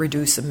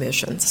reduce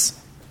emissions.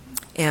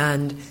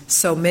 And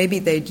so maybe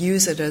they'd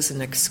use it as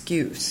an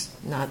excuse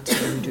not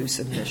to reduce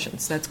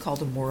emissions. That's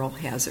called a moral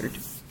hazard.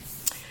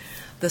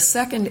 The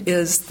second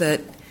is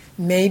that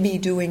maybe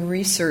doing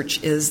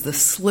research is the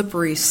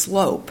slippery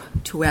slope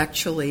to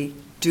actually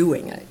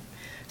doing it.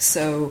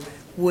 So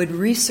would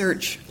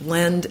research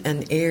lend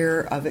an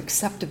air of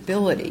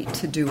acceptability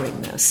to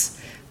doing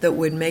this that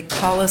would make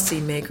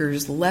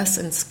policymakers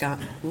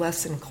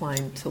less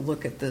inclined to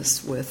look at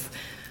this with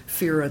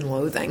fear and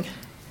loathing?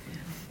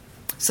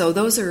 So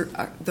those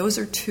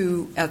are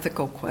two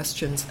ethical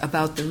questions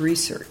about the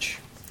research.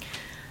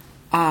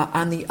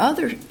 On the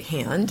other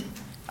hand,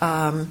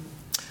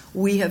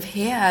 we have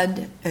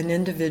had an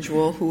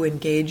individual who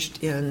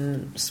engaged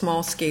in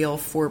small-scale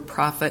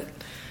for-profit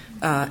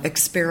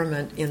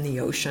experiment in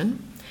the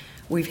ocean.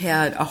 We've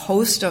had a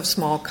host of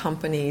small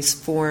companies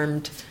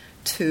formed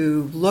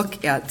to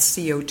look at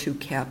CO2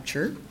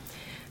 capture.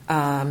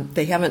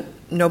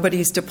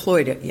 Nobody's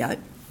deployed it yet.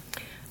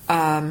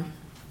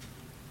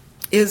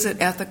 Is it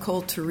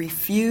ethical to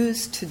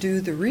refuse to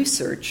do the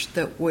research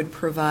that would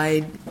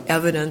provide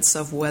evidence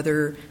of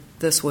whether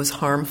this was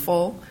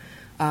harmful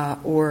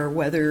or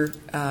whether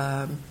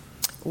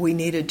we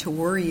needed to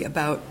worry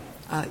about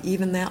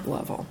even that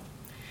level?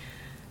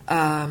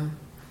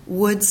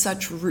 Would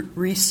such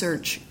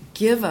research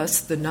give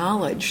us the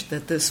knowledge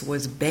that this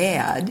was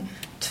bad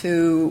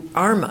to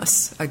arm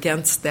us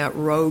against that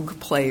rogue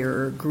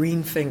player or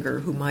green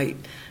finger who might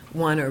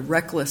want to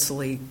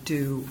recklessly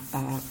do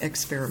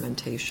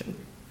experimentation?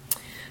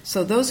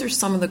 So those are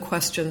some of the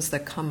questions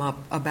that come up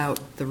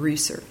about the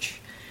research.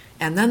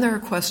 And then there are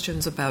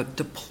questions about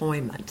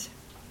deployment.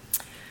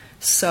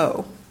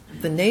 So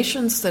the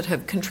nations that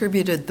have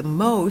contributed the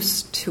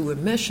most to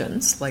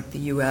emissions, like the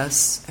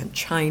U.S. and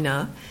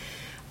China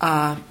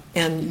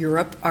and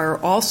Europe, are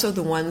also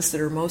the ones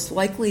that are most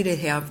likely to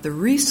have the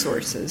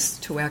resources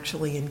to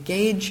actually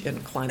engage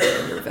in climate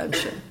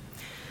intervention.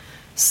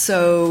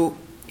 So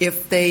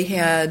if they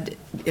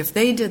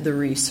did the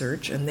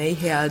research and they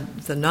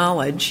had the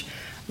knowledge,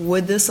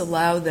 would this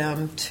allow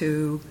them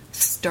to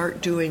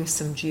start doing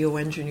some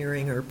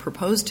geoengineering or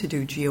propose to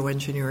do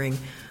geoengineering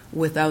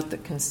without the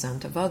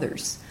consent of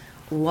others,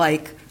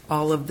 like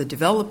all of the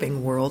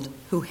developing world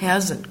who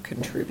hasn't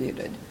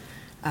contributed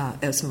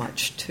as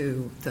much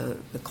to the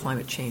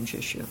climate change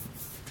issue?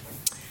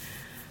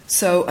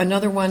 So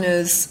another one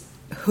is,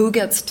 who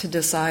gets to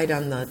decide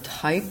on the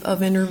type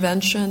of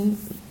intervention,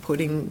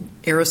 putting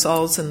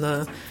aerosols in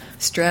the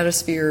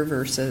stratosphere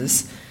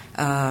versus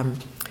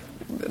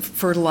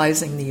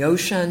fertilizing the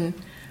ocean,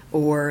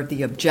 or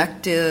the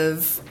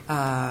objective?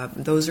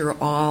 Those are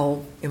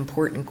all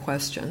important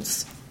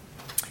questions.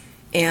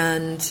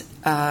 And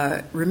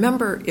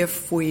remember,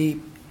 if we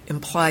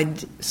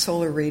implied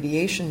solar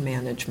radiation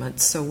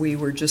management, so we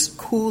were just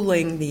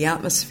cooling the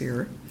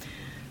atmosphere,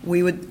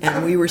 we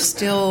were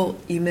still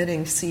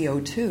emitting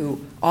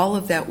CO2, all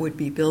of that would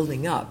be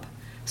building up.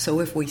 So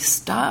if we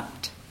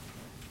stopped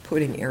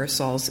putting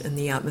aerosols in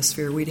the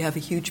atmosphere, we'd have a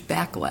huge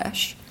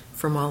backlash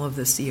from all of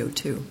the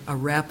CO2, a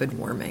rapid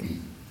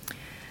warming.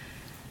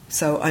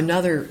 So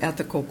another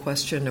ethical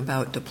question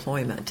about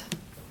deployment.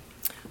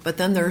 But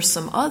then there are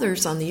some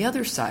others on the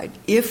other side.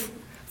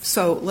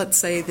 So let's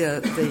say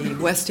the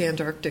West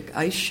Antarctic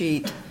ice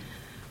sheet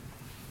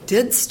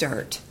did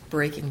start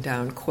breaking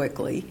down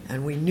quickly,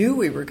 and we knew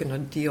we were going to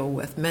deal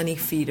with many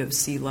feet of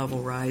sea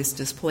level rise,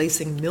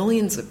 displacing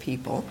millions of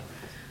people.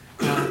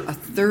 A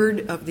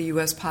third of the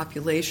U.S.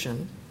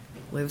 population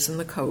lives in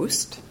the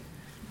coast.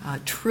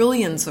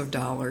 Trillions of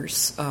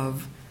dollars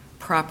of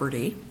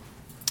property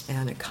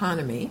and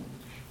economy,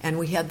 and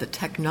we had the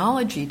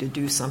technology to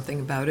do something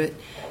about it.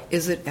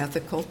 Is it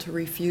ethical to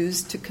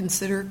refuse to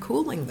consider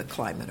cooling the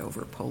climate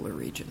over polar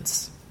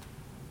regions?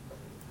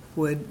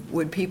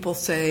 Would people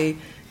say,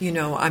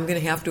 I'm going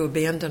to have to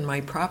abandon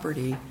my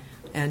property,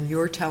 and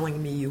you're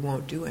telling me you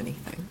won't do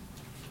anything?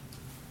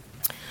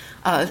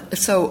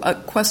 So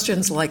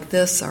questions like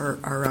this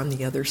are on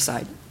the other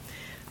side.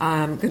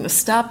 I'm going to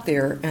stop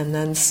there and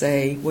then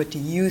say, what do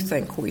you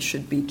think we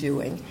should be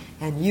doing?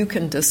 And you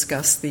can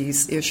discuss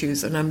these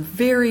issues. And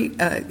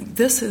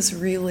this is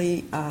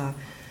really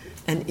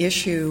an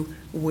issue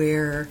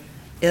where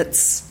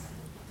it's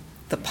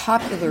the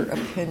popular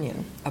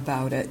opinion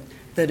about it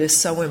that is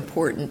so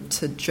important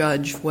to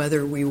judge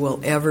whether we will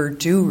ever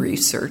do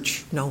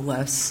research, no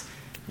less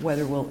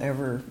whether we'll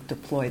ever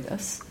deploy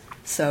this.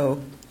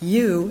 So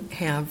you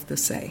have the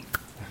say.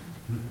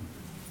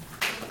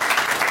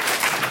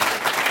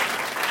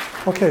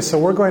 Okay, so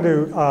we're going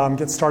to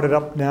get started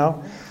up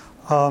now.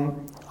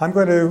 I'm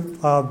going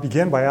to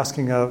begin by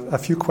asking a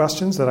few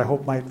questions that I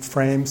hope might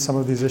frame some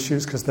of these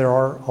issues, because there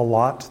are a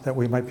lot that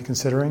we might be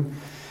considering.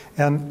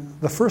 And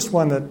the first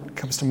one that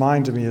comes to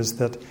mind to me is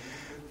that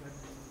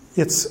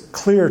it's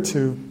clear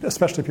to,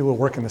 especially people who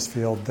work in this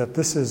field, that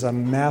this is a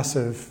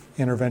massive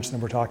intervention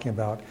that we're talking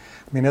about.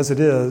 I mean, as it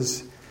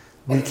is,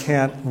 we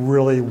can't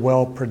really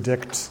well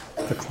predict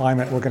the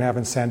climate we're going to have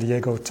in San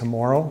Diego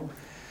tomorrow.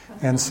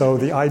 And so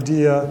the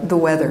idea... The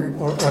weather.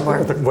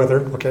 The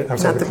weather, okay. I'm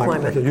sorry, not the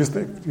climate. Okay, use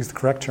the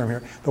correct term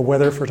here. The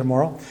weather for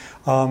tomorrow.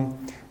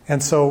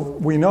 And so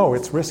we know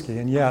it's risky,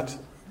 and yet,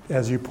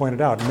 as you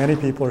pointed out, many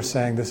people are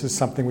saying this is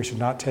something we should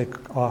not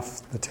take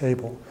off the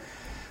table.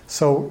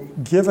 So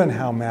given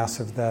how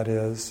massive that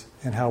is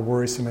and how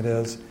worrisome it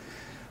is,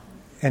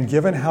 and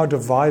given how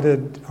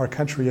divided our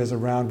country is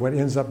around what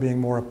ends up being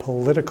more a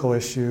political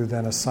issue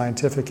than a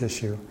scientific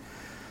issue,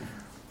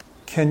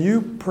 can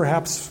you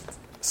perhaps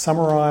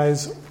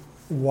summarize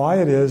why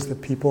it is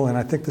that people, and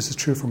I think this is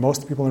true for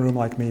most people in the room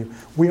like me,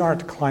 we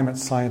aren't climate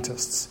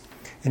scientists,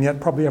 and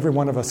yet probably every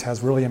one of us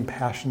has really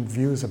impassioned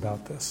views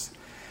about this.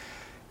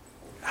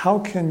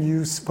 What can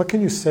you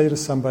say to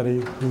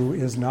somebody who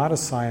is not a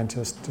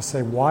scientist to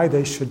say why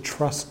they should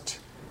trust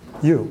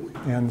you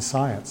and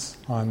science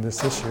on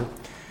this issue?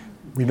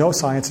 We know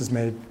science has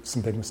made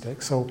some big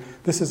mistakes, so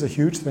this is a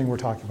huge thing we're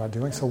talking about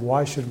doing, so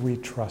why should we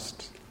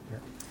trust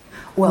here?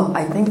 Well,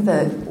 I think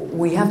that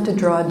we have to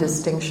draw a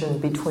distinction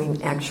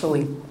between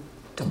actually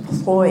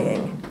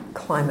deploying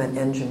climate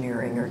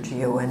engineering or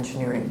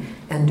geoengineering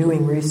and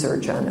doing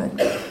research on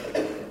it.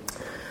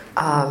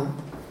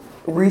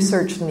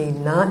 Research need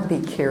not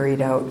be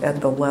carried out at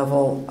the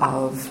level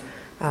of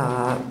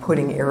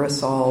putting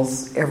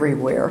aerosols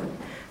everywhere.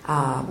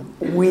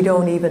 We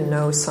don't even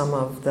know some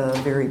of the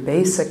very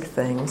basic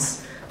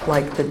things,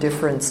 like the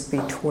difference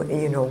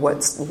between,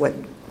 what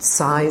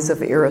size of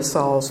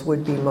aerosols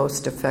would be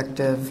most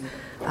effective,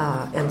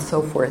 and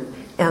so forth.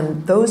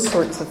 And those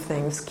sorts of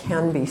things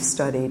can be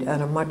studied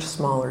at a much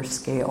smaller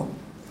scale.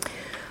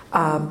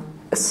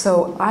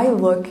 So I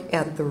look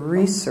at the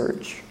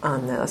research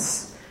on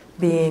this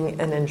being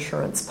an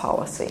insurance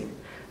policy.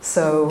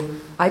 So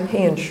I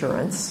pay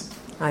insurance,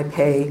 I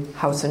pay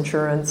house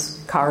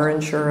insurance, car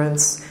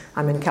insurance.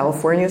 I'm in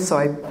California, so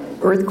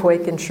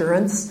earthquake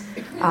insurance.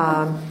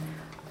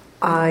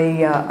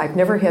 I've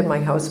never had my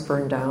house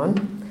burned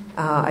down.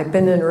 I've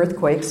been in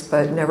earthquakes,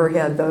 but never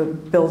had the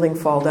building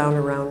fall down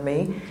around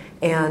me.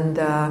 And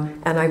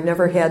I've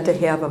never had to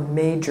have a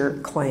major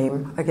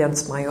claim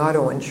against my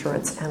auto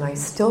insurance, and I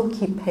still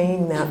keep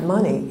paying that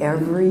money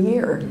every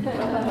year.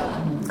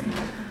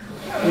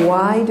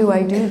 Why do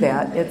I do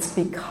that? It's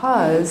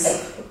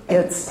because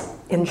it's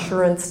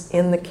insurance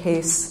in the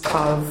case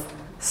of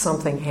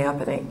something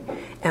happening.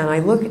 And I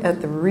look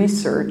at the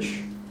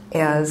research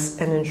as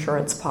an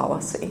insurance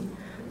policy.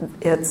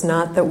 It's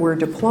not that we're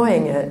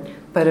deploying it,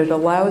 but it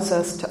allows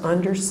us to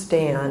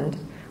understand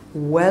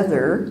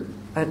whether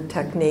a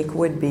technique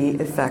would be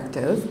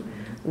effective,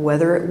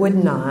 whether it would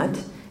not,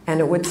 and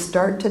it would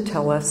start to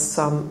tell us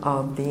some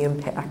of the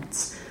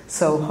impacts.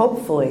 So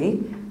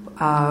hopefully,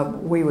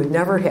 we would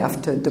never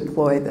have to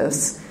deploy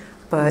this,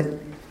 but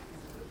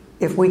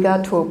if we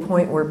got to a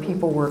point where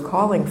people were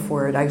calling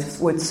for it, I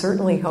would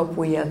certainly hope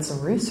we had some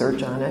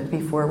research on it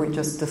before we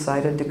just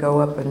decided to go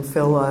up and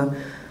fill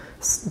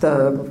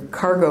the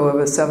cargo of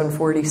a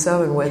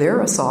 747 with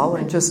aerosol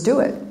and just do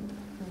it.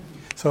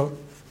 So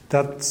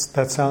that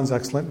sounds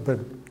excellent, but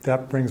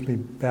that brings me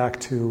back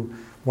to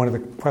one of the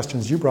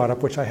questions you brought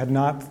up, which I had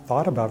not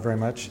thought about very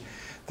much.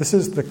 This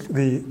is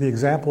the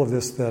example of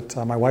this that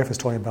my wife was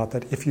telling me about,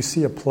 that if you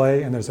see a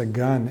play and there's a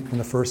gun in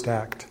the first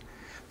act,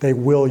 they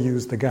will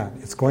use the gun.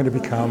 It's going to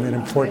become an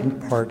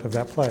important part of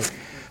that play.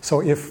 So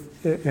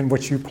and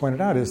what you pointed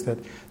out is that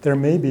there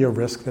may be a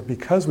risk that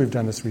because we've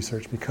done this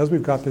research, because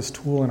we've got this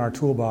tool in our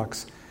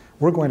toolbox,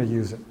 we're going to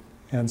use it.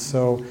 And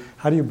so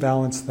how do you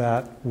balance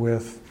that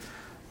with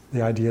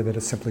the idea that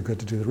it's simply good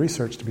to do the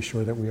research to be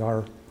sure that we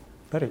are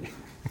ready?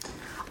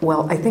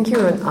 Well, I think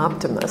you're an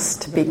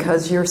optimist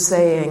because you're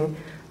saying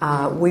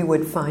we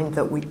would find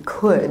that we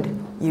could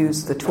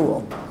use the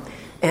tool.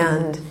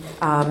 And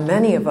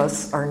many of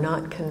us are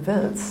not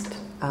convinced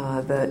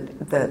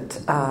that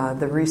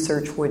the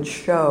research would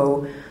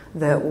show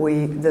that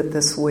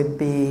this would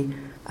be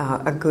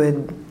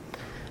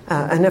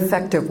an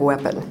effective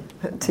weapon,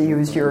 to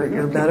use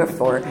your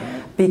metaphor,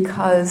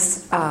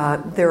 because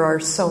there are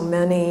so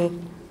many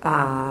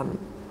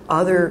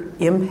other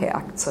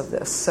impacts of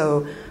this.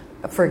 So,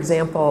 for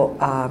example,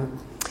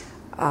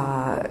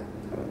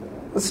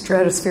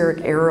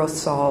 stratospheric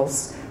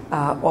aerosols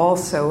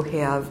also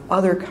have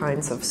other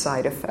kinds of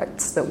side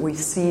effects that we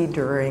see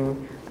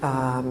during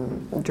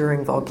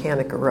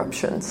volcanic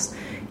eruptions,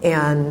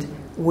 and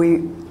we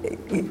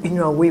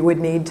would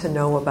need to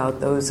know about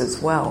those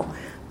as well.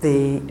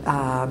 The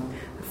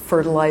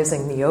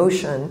fertilizing the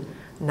ocean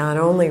not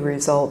only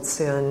results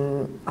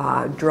in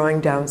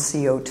drawing down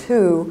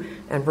CO2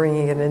 and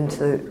bringing it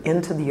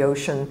into the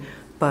ocean,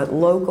 but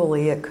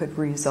locally it could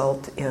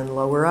result in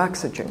lower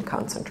oxygen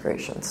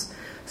concentrations.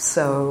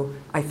 So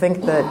I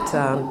think that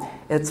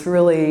it's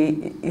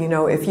really,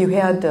 if you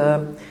had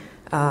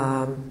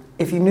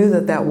if you knew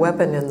that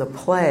weapon in the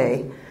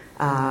play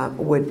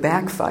would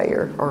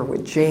backfire or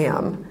would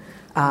jam,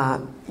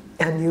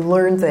 and you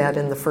learned that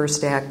in the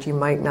first act, you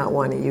might not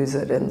want to use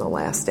it in the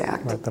last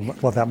act.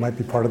 Right. Well, that might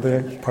be part of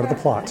the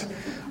plot.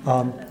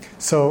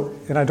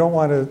 And I don't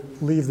want to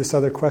leave this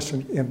other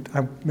question,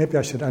 and maybe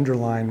I should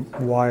underline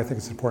why I think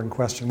it's an important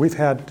question. We've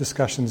had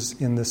discussions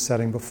in this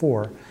setting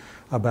before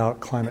about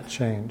climate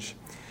change,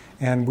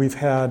 and we've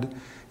had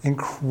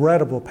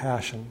incredible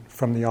passion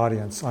from the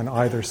audience on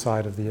either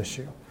side of the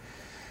issue.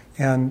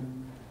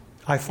 And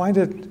I find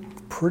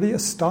it pretty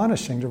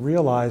astonishing to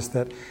realize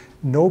that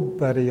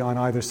nobody on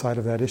either side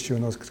of that issue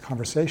in those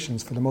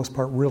conversations, for the most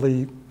part,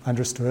 really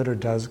understood or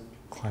does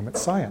climate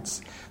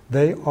science.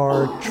 They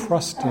are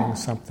trusting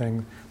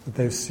something that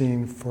they've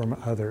seen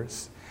from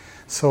others.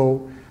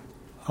 So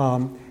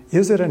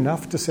is it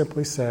enough to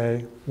simply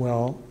say,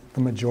 well,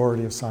 the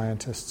majority of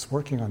scientists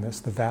working on this,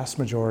 the vast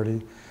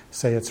majority,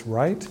 say it's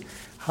right?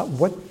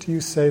 What do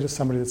you say to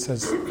somebody that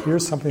says,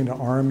 here's something to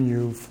arm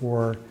you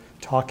for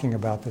talking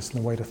about this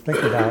and the way to think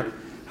about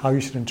how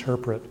you should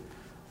interpret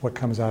what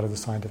comes out of the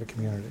scientific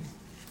community?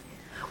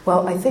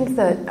 Well, I think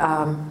that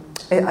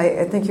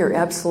I think you're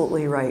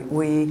absolutely right.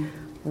 We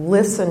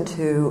listen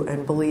to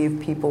and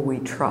believe people we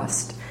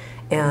trust.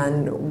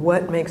 And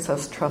what makes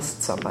us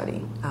trust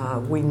somebody?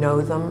 We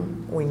know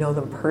them. We know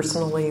them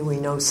personally. We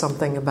know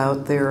something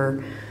about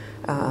their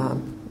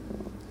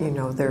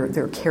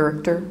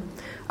character,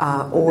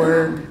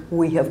 or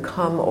we have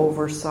come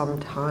over some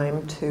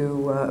time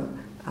to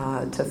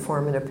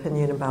form an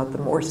opinion about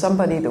them, or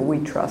somebody that we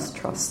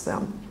trusts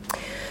them.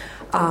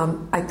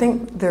 I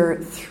think there are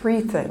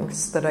three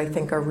things that I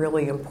think are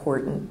really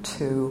important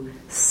to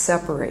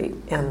separate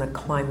in the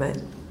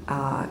climate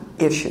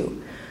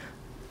issue.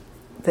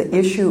 The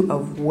issue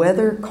of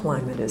whether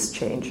climate is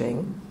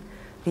changing,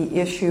 the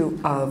issue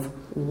of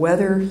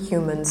whether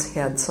humans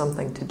had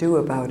something to do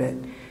about it,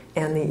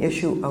 and the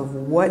issue of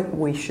what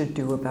we should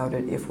do about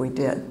it if we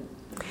did.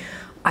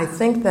 I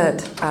think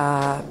that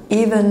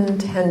even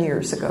 10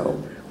 years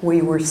ago,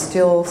 we were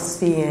still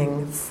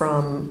seeing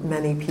from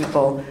many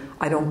people,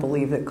 I don't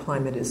believe that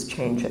climate is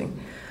changing.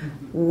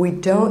 We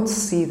don't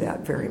see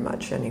that very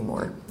much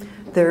anymore.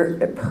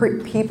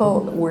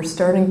 We're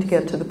starting to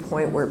get to the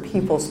point where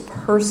people's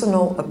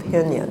personal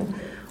opinion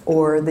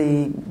or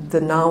the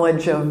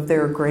knowledge of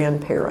their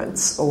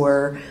grandparents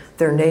or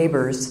their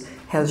neighbors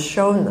has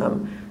shown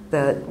them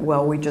that,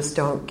 well, we just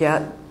don't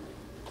get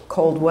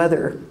cold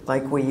weather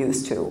like we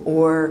used to,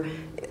 or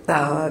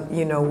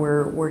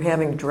we're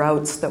having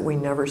droughts that we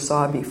never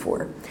saw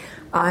before.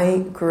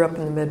 I grew up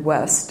in the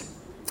Midwest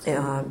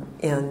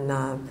in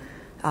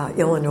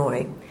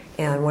Illinois,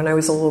 and when I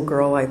was a little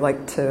girl, I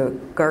liked to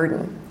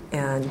garden.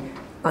 And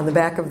on the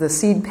back of the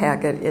seed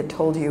packet, it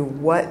told you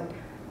what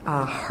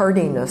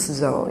hardiness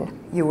zone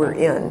you were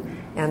in,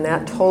 and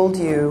that told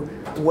you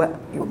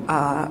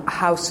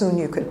how soon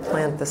you could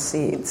plant the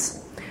seeds.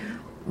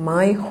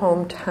 My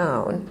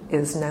hometown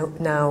is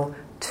now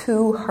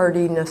 2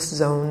 hardiness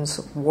zones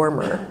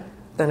warmer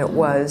than it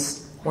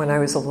was when I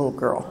was a little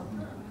girl.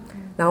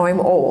 Now I'm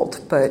old,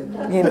 but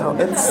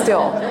it's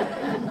still.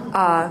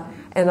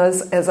 And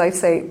as I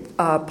say,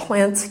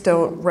 plants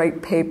don't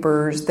write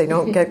papers, they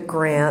don't get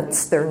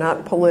grants, they're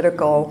not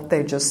political,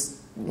 they just,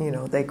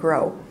 they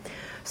grow.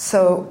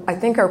 So I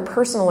think our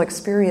personal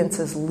experience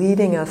is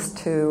leading us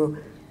to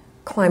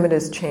climate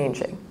is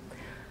changing.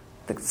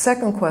 The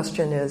second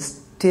question is,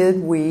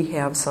 did we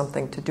have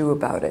something to do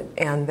about it?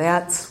 And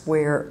that's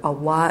where a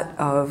lot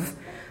of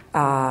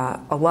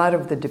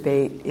the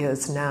debate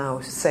is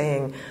now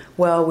saying,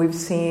 well, we've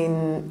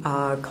seen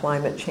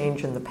climate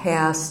change in the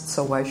past,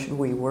 so why should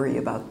we worry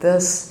about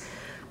this?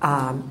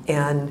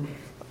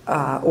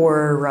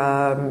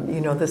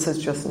 This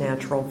is just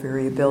natural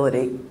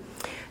variability.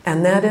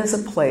 And that is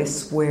a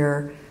place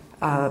where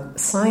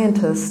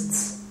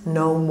scientists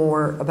know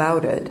more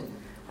about it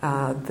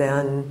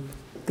than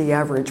the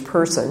average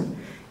person,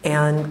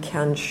 and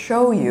can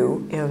show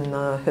you in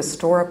the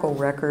historical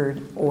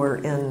record or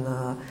in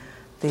the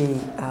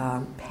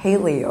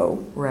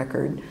paleo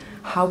record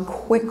how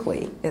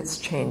quickly it's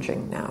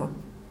changing now.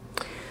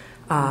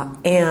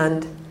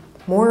 And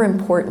more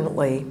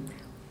importantly,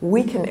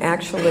 we can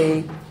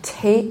actually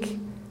take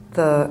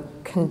the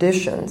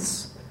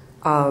conditions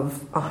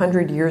of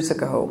 100 years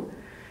ago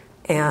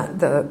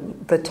and the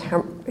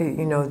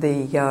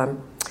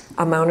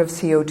amount of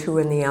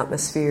CO2 in the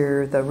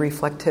atmosphere, the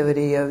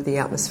reflectivity of the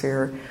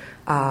atmosphere,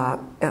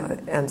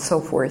 and so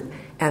forth,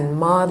 and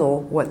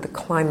model what the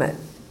climate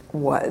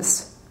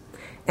was.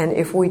 And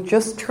if we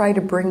just try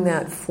to bring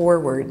that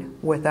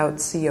forward without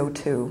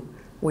CO2,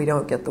 we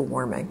don't get the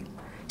warming.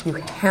 You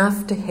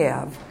have to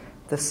have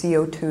the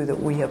CO2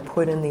 that we have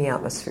put in the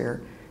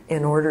atmosphere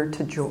in order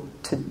to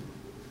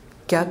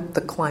get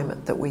the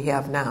climate that we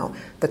have now,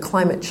 the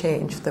climate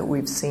change that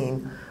we've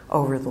seen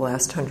over the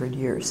last 100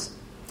 years.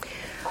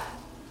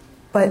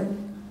 But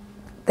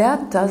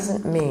that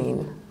doesn't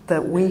mean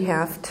that we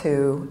have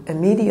to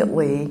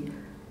immediately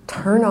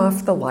turn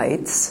off the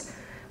lights,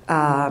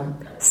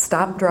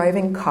 stop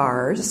driving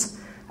cars,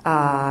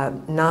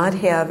 not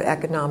have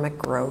economic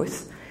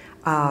growth.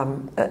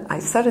 I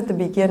said at the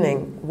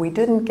beginning, we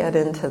didn't get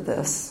into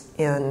this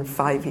in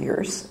 5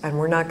 years, and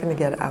we're not going to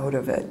get out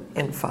of it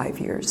in 5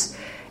 years.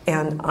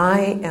 And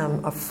I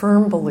am a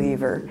firm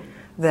believer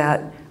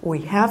that we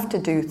have to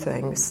do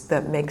things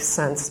that make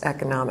sense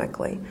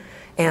economically.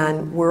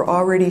 And we're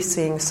already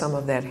seeing some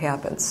of that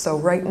happen. So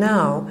right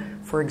now,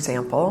 for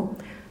example,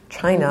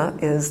 China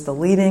is the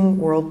leading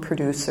world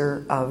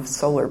producer of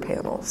solar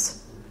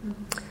panels.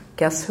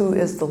 Guess who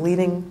is the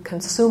leading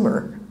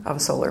consumer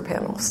of solar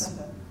panels?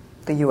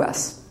 The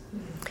U.S.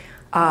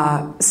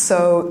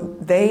 So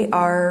they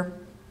are,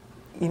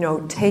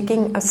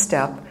 taking a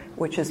step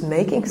which is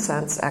making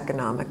sense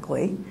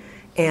economically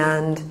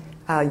and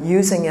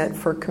using it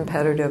for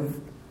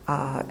competitive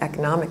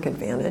economic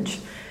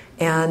advantage.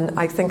 And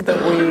I think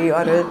that we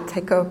ought to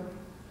take a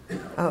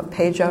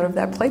page out of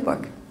that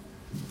playbook.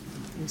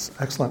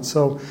 Excellent.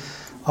 So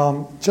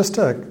just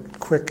a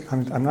quick,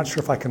 I'm not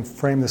sure if I can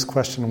frame this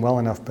question well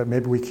enough, but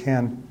maybe we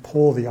can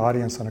poll the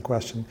audience on a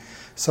question.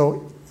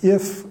 So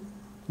if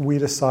we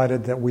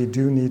decided that we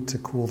do need to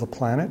cool the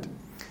planet,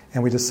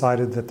 and we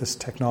decided that this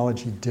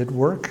technology did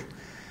work,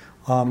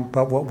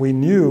 but what we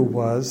knew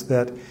was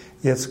that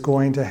it's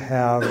going to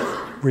have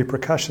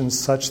repercussions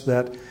such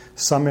that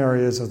some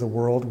areas of the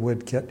world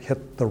would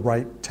hit the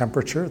right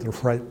temperature, the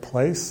right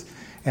place,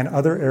 and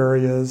other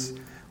areas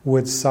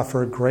would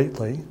suffer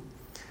greatly.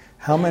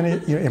 How many,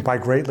 and by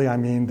greatly I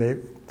mean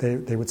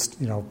they would,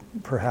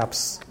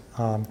 perhaps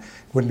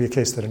wouldn't be a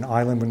case that an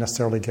island would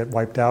necessarily get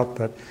wiped out,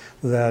 but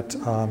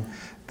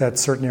that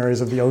certain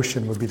areas of the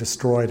ocean would be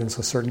destroyed, and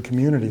so certain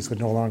communities would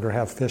no longer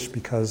have fish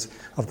because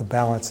of the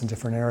balance in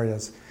different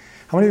areas.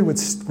 How many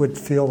would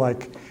feel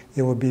like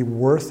it would be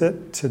worth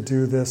it to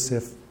do this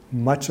if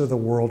much of the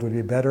world would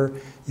be better,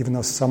 even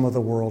though some of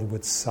the world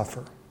would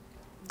suffer?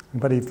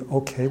 Anybody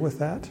okay with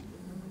that?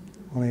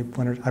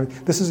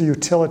 This is a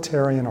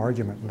utilitarian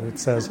argument. It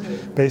says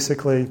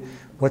basically,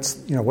 what's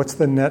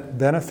the net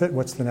benefit,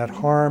 what's the net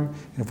harm,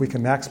 and if we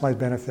can maximize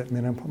benefit,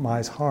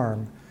 minimize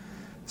harm,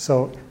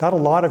 So not a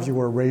lot of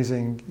you are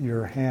raising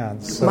your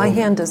hands. So, my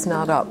hand is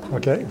not up.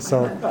 Okay,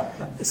 so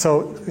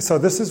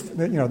this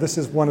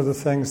is one of the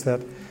things that,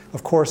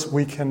 of course,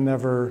 we can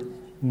never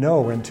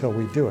know until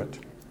we do it.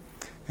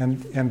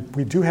 And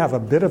we do have a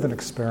bit of an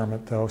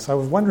experiment, though. So I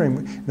was wondering,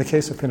 in the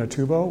case of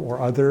Pinatubo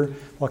or other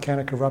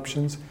volcanic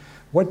eruptions,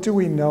 what do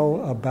we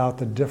know about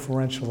the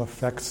differential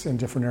effects in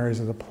different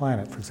areas of the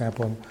planet? For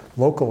example,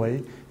 locally,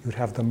 you would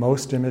have the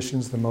most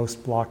emissions, the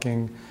most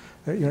blocking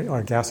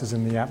gases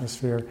in the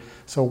atmosphere.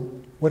 So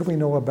what do we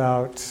know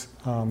about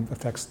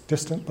effects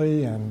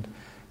distantly, and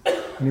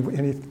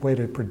any way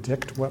to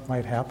predict what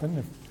might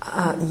happen?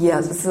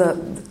 Yes.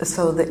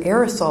 So the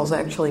aerosols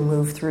actually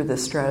move through the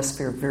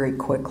stratosphere very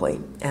quickly,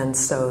 and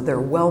so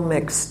they're well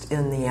mixed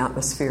in the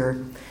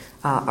atmosphere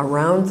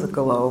around the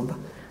globe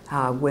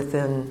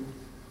within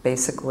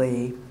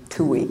basically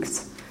 2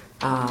 weeks.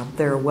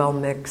 They're well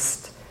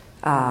mixed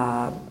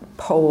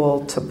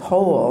pole to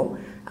pole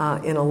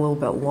in a little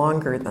bit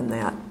longer than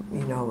that,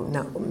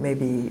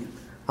 maybe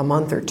a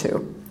month or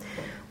two.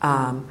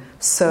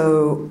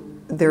 So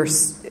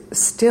there's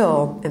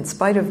still, in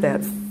spite of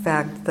that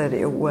fact that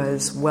it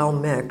was well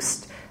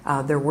mixed,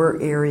 there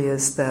were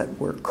areas that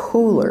were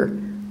cooler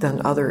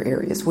than other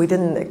areas. You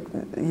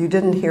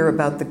didn't hear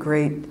about the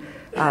great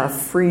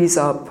freeze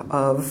up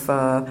of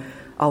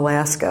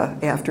Alaska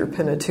after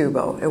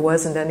Pinatubo. It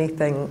wasn't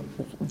anything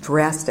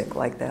drastic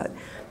like that,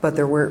 but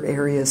there were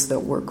areas that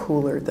were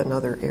cooler than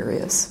other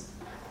areas.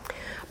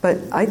 But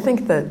I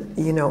think that,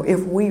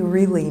 if we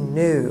really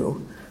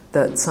knew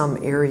that some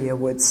area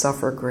would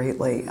suffer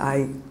greatly,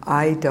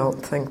 I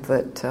don't think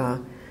that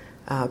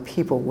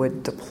people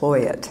would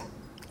deploy it,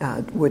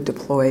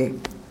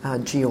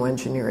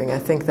 geoengineering. I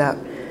think that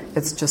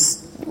it's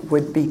just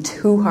would be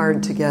too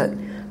hard to get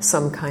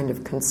some kind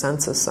of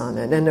consensus on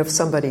it. And if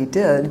somebody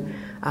did,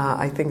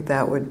 I think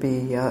that would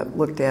be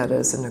looked at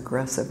as an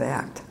aggressive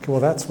act.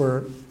 Well, that's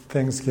where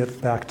things get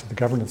back to the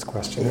governance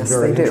question. Yes,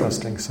 very they do.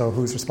 Interesting. So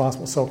who's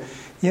responsible? So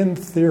in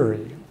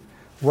theory,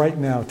 right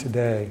now,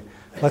 today,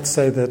 let's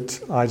say that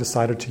I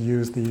decided to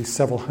use the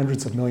several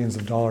hundreds of millions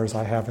of dollars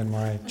I have in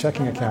my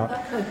checking account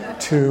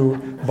to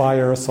buy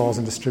aerosols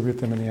and distribute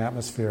them in the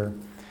atmosphere.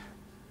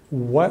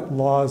 What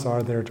laws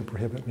are there to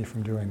prohibit me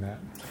from doing that?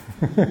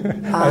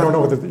 I don't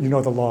know whether you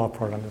know the law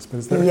part on this, but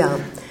is there? Yeah.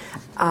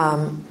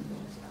 I'm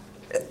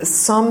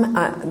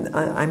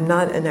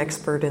not an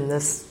expert in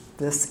this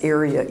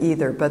area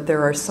either, but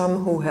there are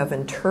some who have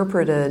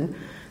interpreted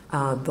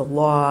the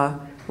law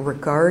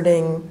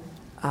regarding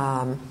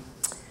the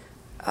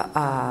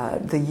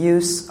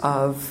use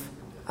of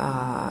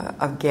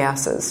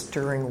gases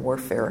during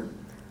warfare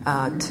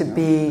to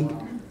be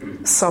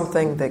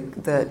something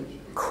that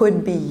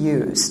could be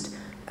used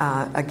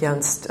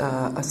against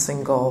a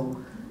single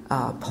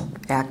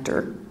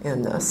actor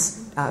in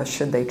this,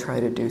 should they try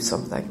to do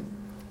something.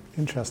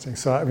 Interesting.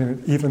 So,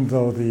 even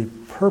though the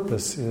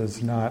purpose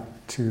is not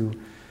to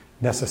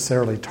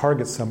necessarily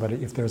target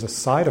somebody, if there's a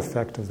side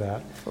effect of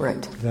that,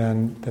 right,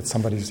 then that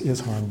somebody is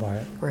harmed by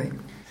it. Right.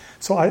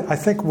 So I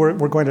think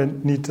we're going to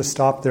need to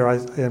stop there.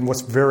 And what's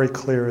very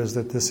clear is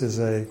that this is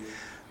a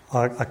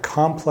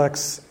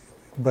complex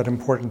but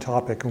important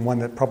topic, and one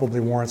that probably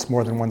warrants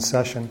more than one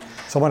session.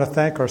 So I want to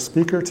thank our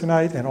speaker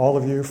tonight and all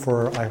of you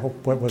for, I hope,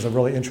 what was a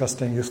really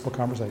interesting, useful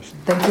conversation.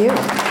 Thank you.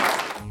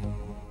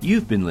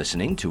 You've been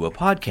listening to a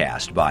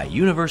podcast by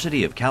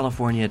University of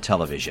California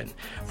Television.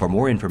 For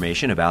more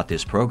information about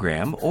this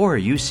program or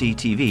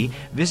UCTV,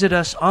 visit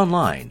us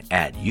online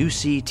at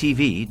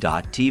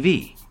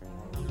uctv.tv.